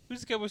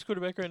 Who's the Cowboys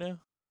quarterback right now?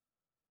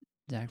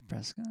 Dak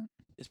Prescott.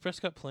 Is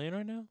Prescott playing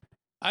right now?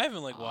 I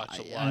haven't watched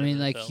a lot. I mean,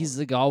 of like NFL. he's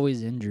like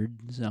always injured,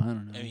 so I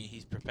don't know. I mean,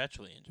 he's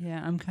perpetually injured.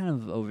 Yeah, I'm kind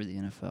of over the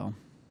NFL.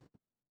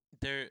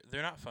 They're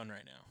not fun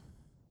right now.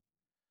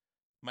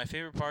 My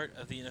favorite part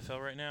of the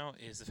NFL right now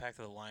is the fact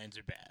that the Lions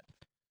are bad.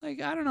 Like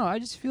I don't know. I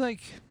just feel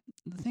like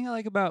the thing I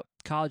like about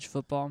college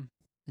football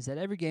is that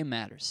every game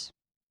matters.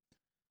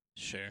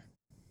 Sure.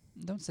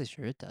 Don't say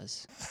sure, it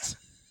does.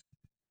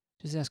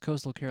 Just ask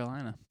Coastal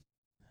Carolina.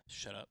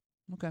 Shut up.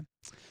 Okay.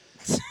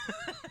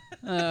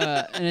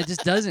 And it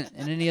just doesn't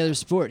in any other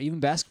sport, even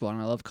basketball.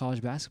 And I love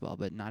college basketball,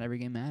 but not every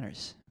game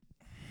matters.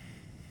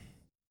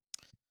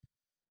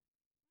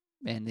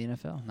 And the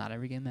NFL, not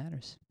every game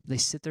matters. They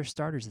sit their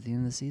starters at the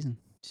end of the season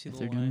See if the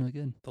they're doing really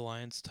good. The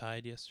Lions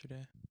tied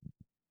yesterday.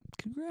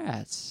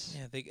 Congrats.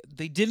 Yeah,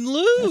 they didn't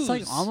lose. That's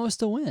like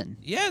almost a win.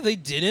 Yeah, they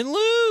didn't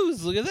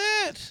lose. Look at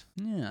that.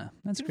 Yeah,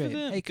 that's Good for great.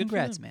 them. Hey, Good for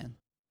congrats, them. man.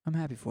 I'm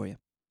happy for you.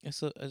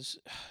 It's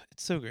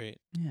so great.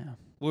 Yeah.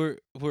 We're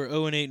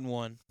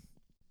 0-8-1.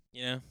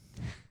 You know?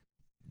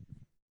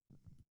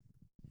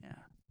 Yeah.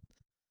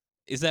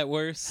 Is that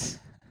worse?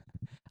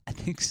 I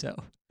think so.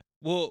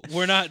 Well,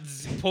 we're not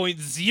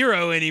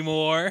 0.0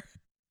 anymore.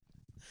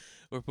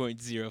 We're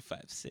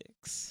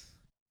 0.056.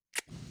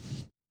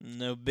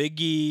 No I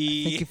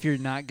biggie. think if you're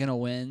not going to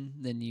win,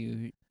 then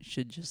you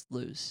should just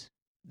lose.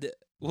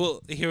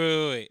 Well, here,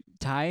 wait.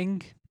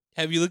 Tying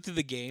Have you looked at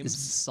the is games?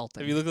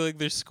 insulting. Have you looked at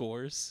their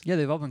scores? Yeah,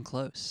 they've all been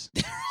close.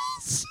 They're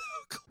all so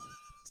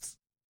close.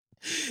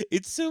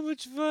 It's so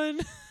much fun.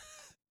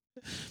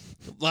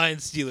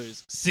 Lions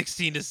Steelers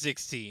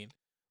 16-16.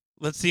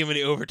 Let's see how many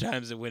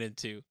overtimes it went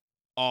into.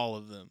 All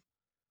of them.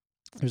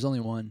 There's only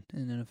one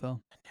in NFL.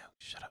 No,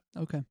 shut up.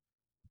 Okay.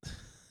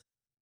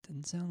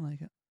 Didn't sound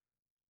like it.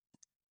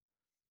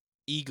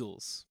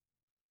 Eagles.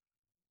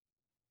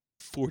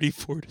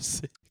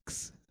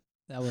 44-6.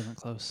 That wasn't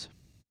close.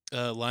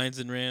 Lions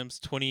and Rams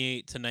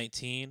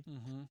 28-19.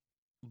 Mm-hmm.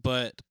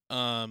 But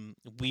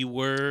we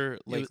were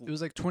like it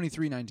was like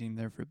 23-19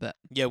 there for a bet.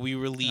 we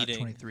were Not leading.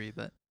 23,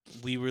 but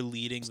We were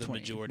leading It's the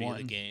majority of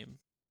the 21. game,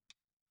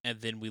 and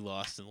then we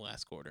lost in the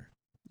last quarter.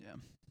 yeah,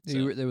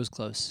 So- it was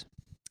close.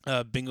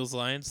 Bengals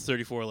Lions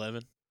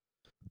 34-11.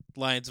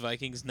 Lions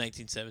Vikings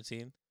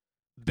 19-17.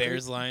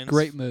 Bears Lions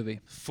Great movie.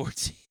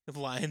 14.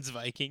 Lions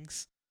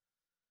Vikings.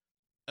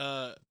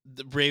 The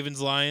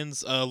Ravens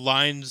Lions.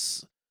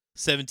 Lions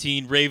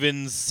 17.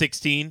 Ravens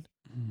 16.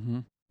 Mm-hmm.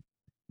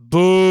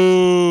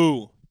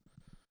 Boo!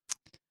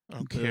 I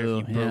don't care if Boo,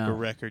 you broke yeah. a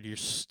record. You're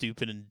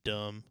stupid and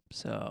dumb.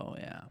 So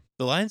yeah,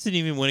 The Lions didn't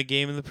even win a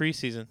game in the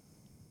preseason.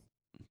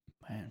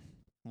 man.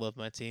 Love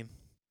my team.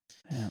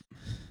 Yeah.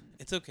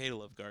 It's okay to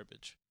love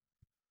garbage.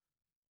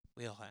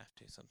 We all have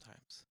to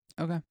sometimes.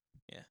 Okay.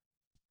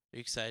 Are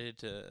you excited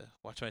to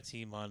watch my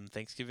team on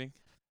Thanksgiving?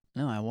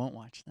 No, I won't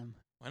watch them.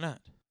 Why not?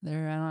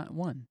 They're not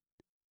one.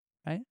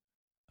 Oh,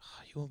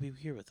 you won't be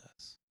here with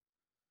us.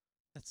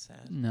 That's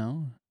sad.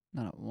 No,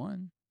 not at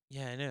one.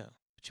 Yeah, I know.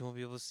 But you won't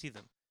be able to see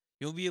them.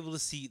 You won't be able to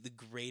see the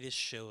greatest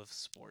show of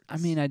sports. I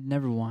mean, I'd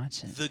never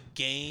watch it. the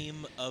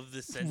game of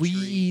the century We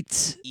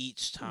eat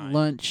each time.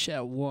 lunch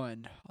at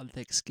 1 on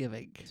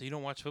Thanksgiving. So you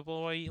don't watch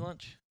football while you eat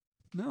lunch?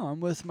 No, I'm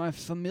with my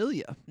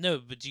familia. No,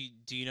 but do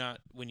you not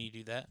when you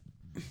do that?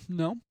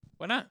 No,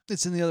 Why not?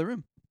 it's in the other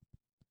room.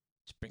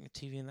 Just bring a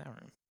TV in that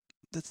room.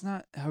 That's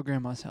not how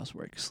Grandma's house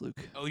works,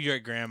 Luke. Oh, you're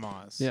at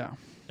grandma's. Yeah,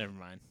 Never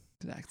mind.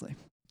 exactly.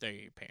 They're at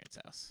your parents'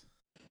 house.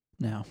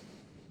 No.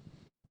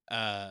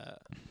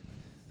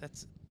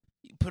 That's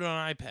you put it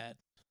on an iPad.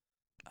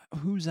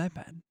 Whose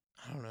iPad?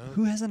 I don't know.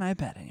 Who has an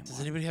iPad anymore?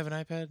 Does anybody have an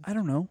iPad? I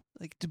don't know.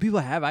 Like, do people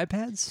have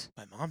iPads?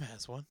 My mom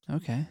has one.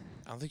 Okay.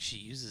 I don't think she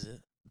uses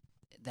it.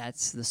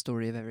 That's the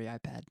story of every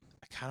iPad.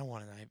 I kind of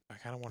want I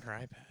kind of want her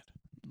iPad.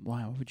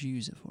 Why? What would you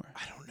use it for?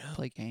 I don't know.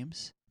 Play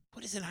games?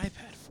 What is an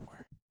iPad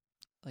for?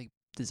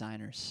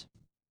 Designers.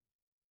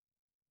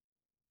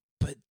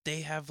 But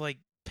they have like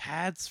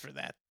pads for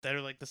that that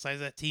are like the size of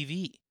that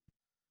TV,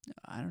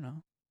 I don't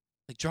know.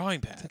 like drawing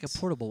pads. It's like a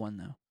portable one,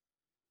 though.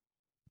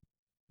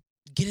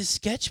 Get a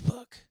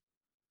sketchbook.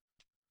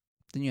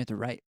 Then you have to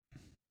write.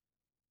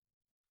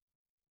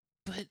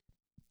 But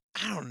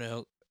I don't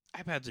know.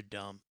 iPads are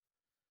dumb.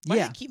 Why do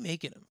Yeah. they keep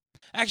making them?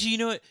 Actually, you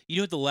know what? You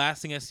know what the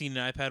last thing I've seen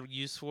an iPad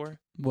used for?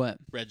 What?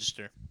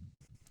 Register.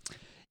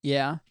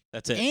 Yeah.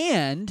 That's it.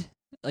 And,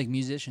 like,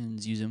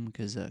 musicians use them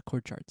because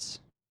chord charts.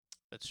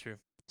 That's true.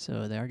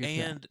 So they are good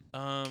for that.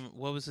 And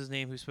what was his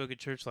name who spoke at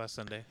church last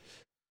Sunday?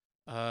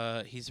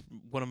 He was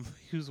one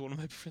of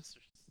my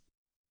professors.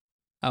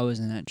 I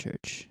wasn't at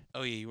church.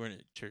 Oh yeah, you weren't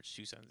at church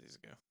 2 Sundays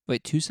ago.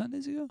 Wait, 2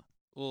 Sundays ago?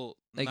 Well,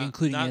 Like, not-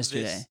 including not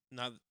yesterday. this-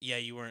 not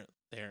you weren't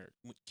there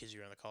because you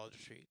were on the college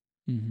retreat.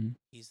 Mm-hmm.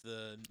 He's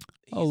the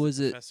Was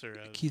it professor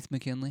of Keith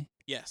McKinley?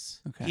 Yes.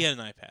 Okay. He had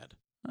an iPad.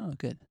 Oh,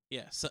 good.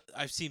 Yeah, so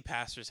I've seen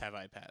pastors have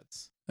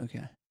iPads.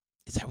 Okay.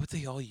 Is that what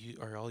they all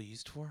are all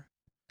used for?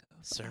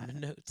 Sermon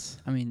notes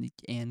I mean,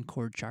 and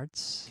chord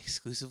charts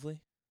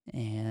exclusively.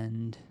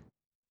 and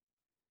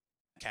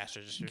Cash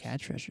registers.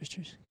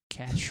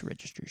 cash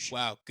registers.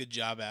 Wow, good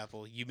job,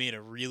 Apple. You made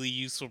a really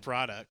useful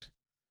product.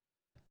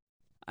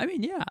 I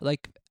mean, yeah,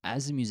 like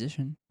as a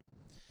musician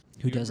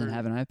who You doesn't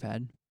remember- have an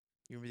iPad.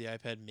 You remember the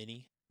iPad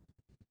Mini?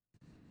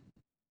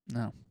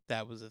 No,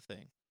 That was a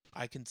thing.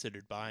 I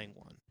considered buying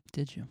one.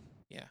 did you?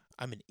 Yeah,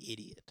 I'm an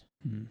idiot.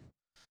 Hmm.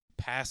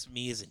 Past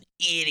me is an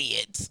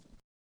idiot.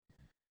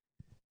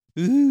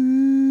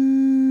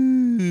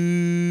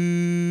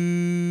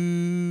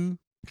 Ooh.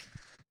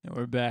 And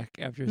we're back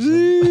after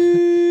some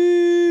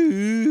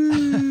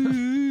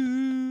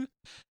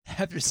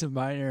after some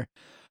minor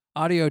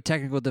audio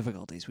technical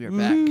difficulties. We are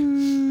back.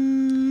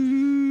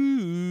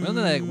 We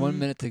only had like 1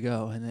 minute to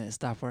go, and then it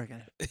stopped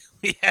working.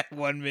 We had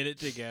 1 minute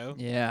to go.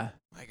 Yeah,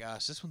 My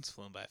gosh, this one's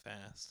flown by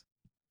fast.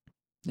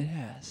 it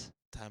has.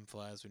 Time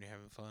flies when you're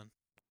having fun.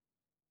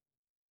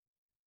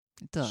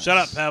 It does. Shut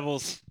up,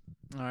 Pebbles.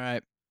 All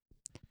right.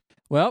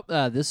 Well,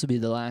 this will be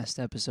the last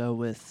episode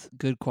with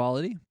good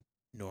quality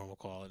Normal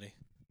quality.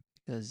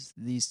 because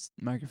these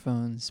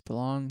microphones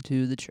belong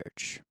to the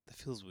church, That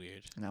feels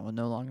weird. and I will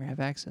no longer have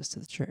access to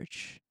the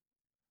church.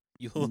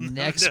 You'll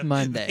Next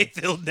Monday.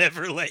 They'll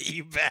never let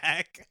you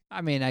back.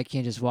 I mean, I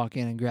can't just walk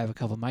in and grab a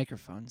couple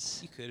microphones.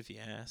 You could if you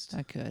asked.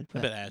 I could,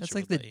 but bet Asher that's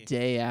like would the let you.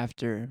 day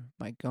after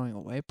my going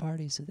away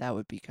party, so that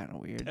would be kind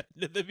of weird.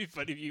 That'd be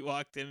funny if you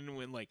walked in and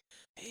went like,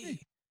 "Hey,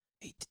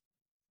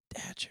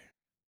 Thatcher,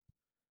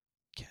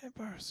 can I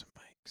borrow some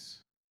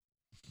mics?"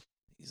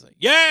 He's like,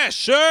 "Yeah,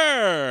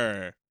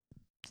 sure."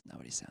 That's not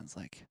what he sounds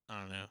like. I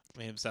don't know.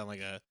 Made him sound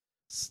like a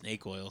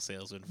snake oil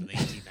salesman from the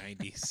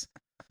 1890s.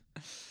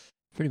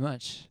 Pretty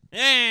much.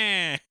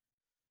 Yeah.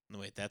 No,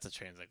 wait, that's a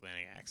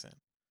transatlantic accent.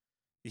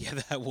 Yeah,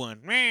 that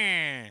one.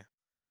 Meh.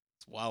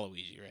 It's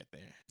Waluigi right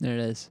there. There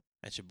it is.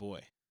 That's your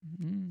boy.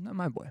 Not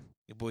my boy.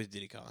 Your boy's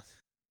Diddy Kong.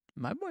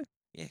 My boy.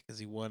 Yeah, because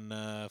he won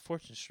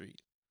Fortune Street.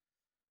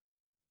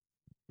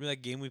 Remember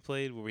that game we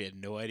played where we had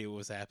no idea what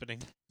was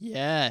happening?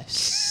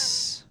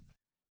 Yes.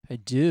 I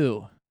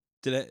do.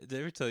 Did I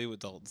ever tell you what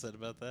Dalton said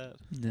about that?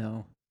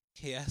 No.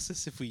 He asked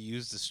us if we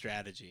used a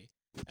strategy,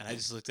 and I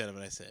just looked at him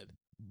and I said,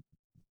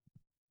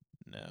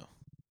 no.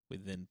 We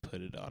then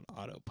put it on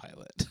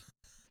autopilot.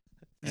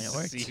 And it to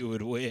worked. see who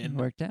would It win.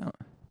 worked out.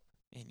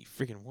 And you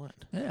freaking won.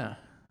 Yeah.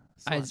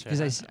 Still not sure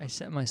Because how. I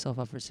set myself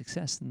up for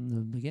success in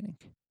the beginning.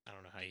 I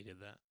don't know how you did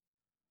that.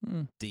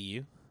 Mm. Do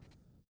you?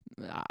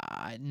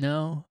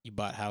 No. You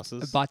bought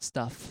houses? I bought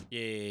stuff.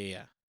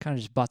 Yeah. Kind of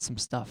just bought some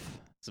stuff.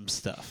 Some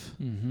stuff.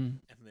 Mm-hmm. And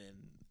then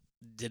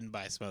didn't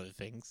buy some other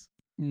things.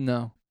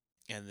 No.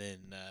 And then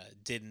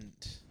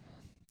didn't.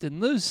 Didn't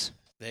lose.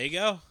 There you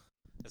go.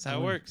 That's how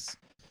it works.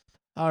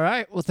 All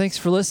right. Well, thanks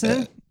for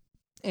listening.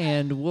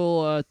 And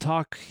we'll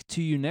talk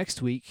to you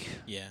next week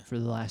Yeah, for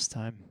the last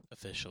time.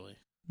 officially.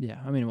 Yeah.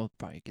 I mean, we'll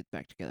probably get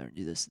back together and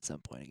do this at some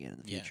point again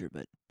in the Yeah. future.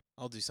 But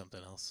I'll do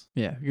something else.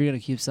 yeah, you're going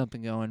to keep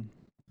something going.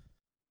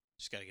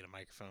 Just got to get a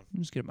microphone.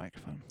 Just get a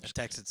microphone. I've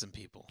texted some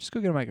people. Just go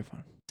get a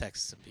microphone. Texted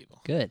some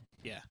people. Good.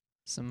 Yeah.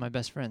 Some of my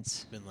best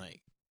friends. Been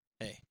like,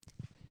 hey,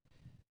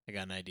 I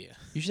got an idea.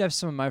 You should have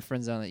some of my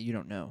friends on that you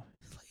don't know.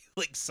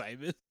 Like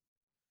Simon?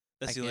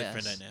 That's I the only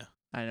friend I guess. know.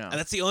 I know. And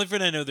that's the only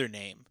friend I know their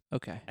name.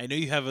 Okay. I know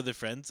you have other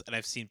friends, and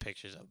I've seen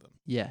pictures of them.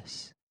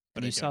 Yes.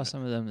 But And I you don't saw know.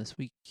 some of them this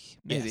week.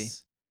 Maybe.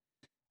 Yes.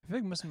 I feel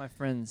like most of my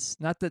friends,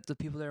 not that the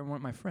people there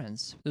weren't my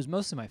friends. There's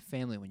most of my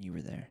family when you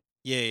were there.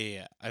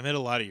 Yeah. I met a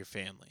lot of your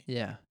family.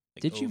 Yeah.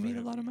 Like, Did you over meet a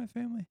and lot of over. my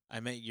family? I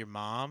met your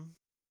mom,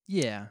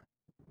 Yeah.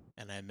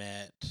 and I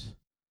met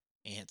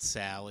Aunt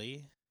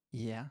Sally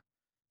Yeah.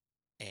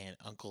 and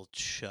Uncle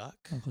Chuck.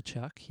 Uncle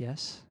Chuck,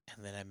 yes.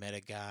 And then I met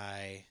a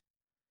guy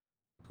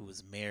who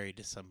was married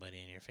to somebody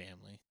in your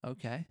family.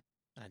 Okay.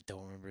 I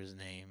don't remember his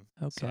name.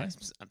 So Okay.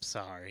 I'm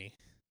sorry.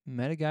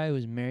 Met a guy who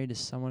was married to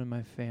someone in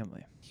my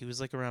family. He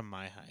was like around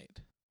my height.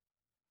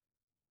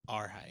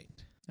 Our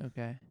height.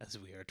 Okay. As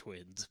we are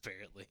twins,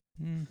 apparently.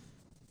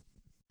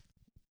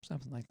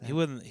 Something like that. He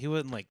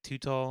wasn't like too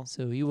tall.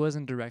 So he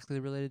wasn't directly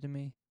related to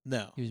me.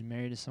 No. He was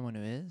married to someone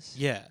who is.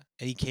 Yeah.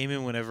 And he came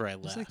in whenever I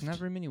There's left. like not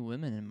very many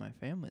women in my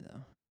family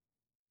though.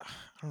 I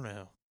don't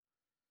know.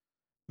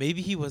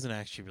 Maybe he wasn't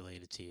actually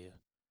related to you.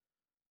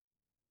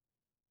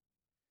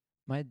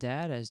 My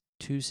dad has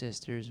two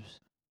sisters.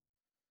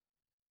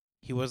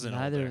 He wasn't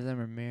Neither older. of them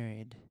are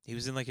married. He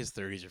was in like his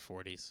 30s or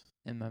 40s.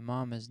 And my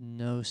mom has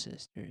no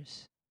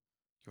sisters.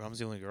 Your mom's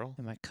the only girl?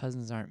 And my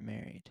cousins aren't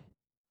married.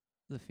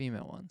 The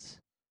female ones.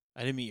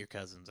 I didn't meet your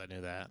cousins. I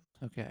know that.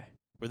 Okay.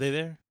 Were they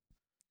there?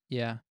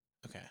 Yeah.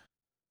 Okay.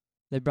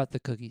 They brought the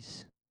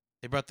cookies.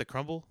 They brought the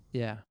crumble?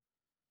 Yeah.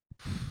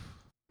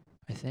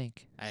 I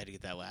think. I had to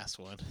get that last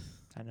one.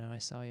 I know, I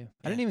saw you. I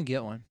Yeah. didn't even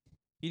get one.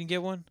 You didn't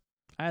get one?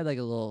 I had like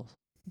a little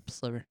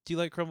sliver. Do you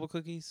like crumble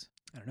cookies?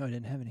 I don't know, I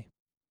didn't have any.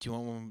 Do you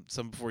want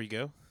some before you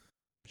go?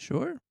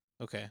 Sure.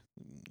 Okay.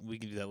 We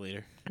can do that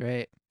later.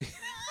 Great.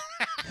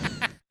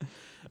 I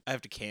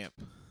have to camp.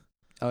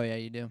 Oh, yeah,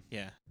 you do.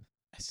 Yeah.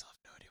 I still have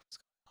no idea what's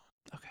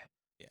going Okay.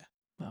 Yeah.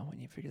 Well, when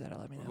you figure that out,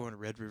 let me on. know. We're going to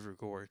Red River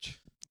Gorge.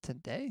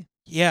 Today?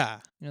 Yeah.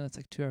 You know, that's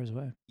like 2 hours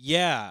away.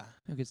 Yeah.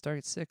 It gets dark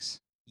at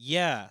 6.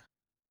 Yeah.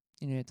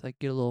 You know, you have to like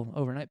get a little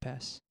overnight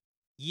pass.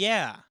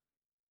 Yeah.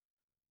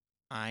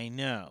 I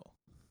know.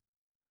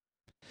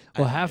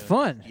 Well, I have know.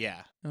 fun.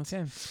 Yeah.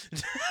 Okay.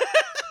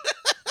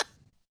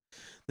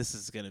 This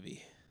is going to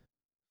be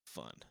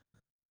fun.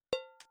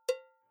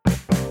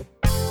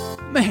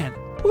 Man,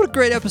 what a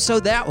great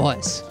episode that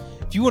was.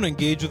 If you want to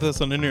engage with us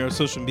on any of our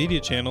social media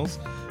channels,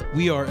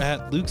 we are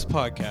at Luke's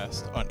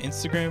Podcast on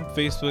Instagram,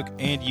 Facebook,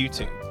 and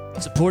YouTube.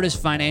 Support us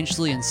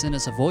financially and send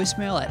us a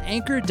voicemail at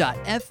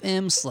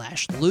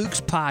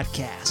anchor.fm/Luke's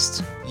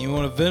Podcast. You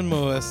want to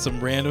Venmo us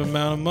some random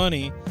amount of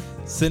money,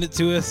 send it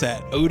to us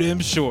at Odem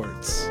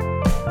Shorts.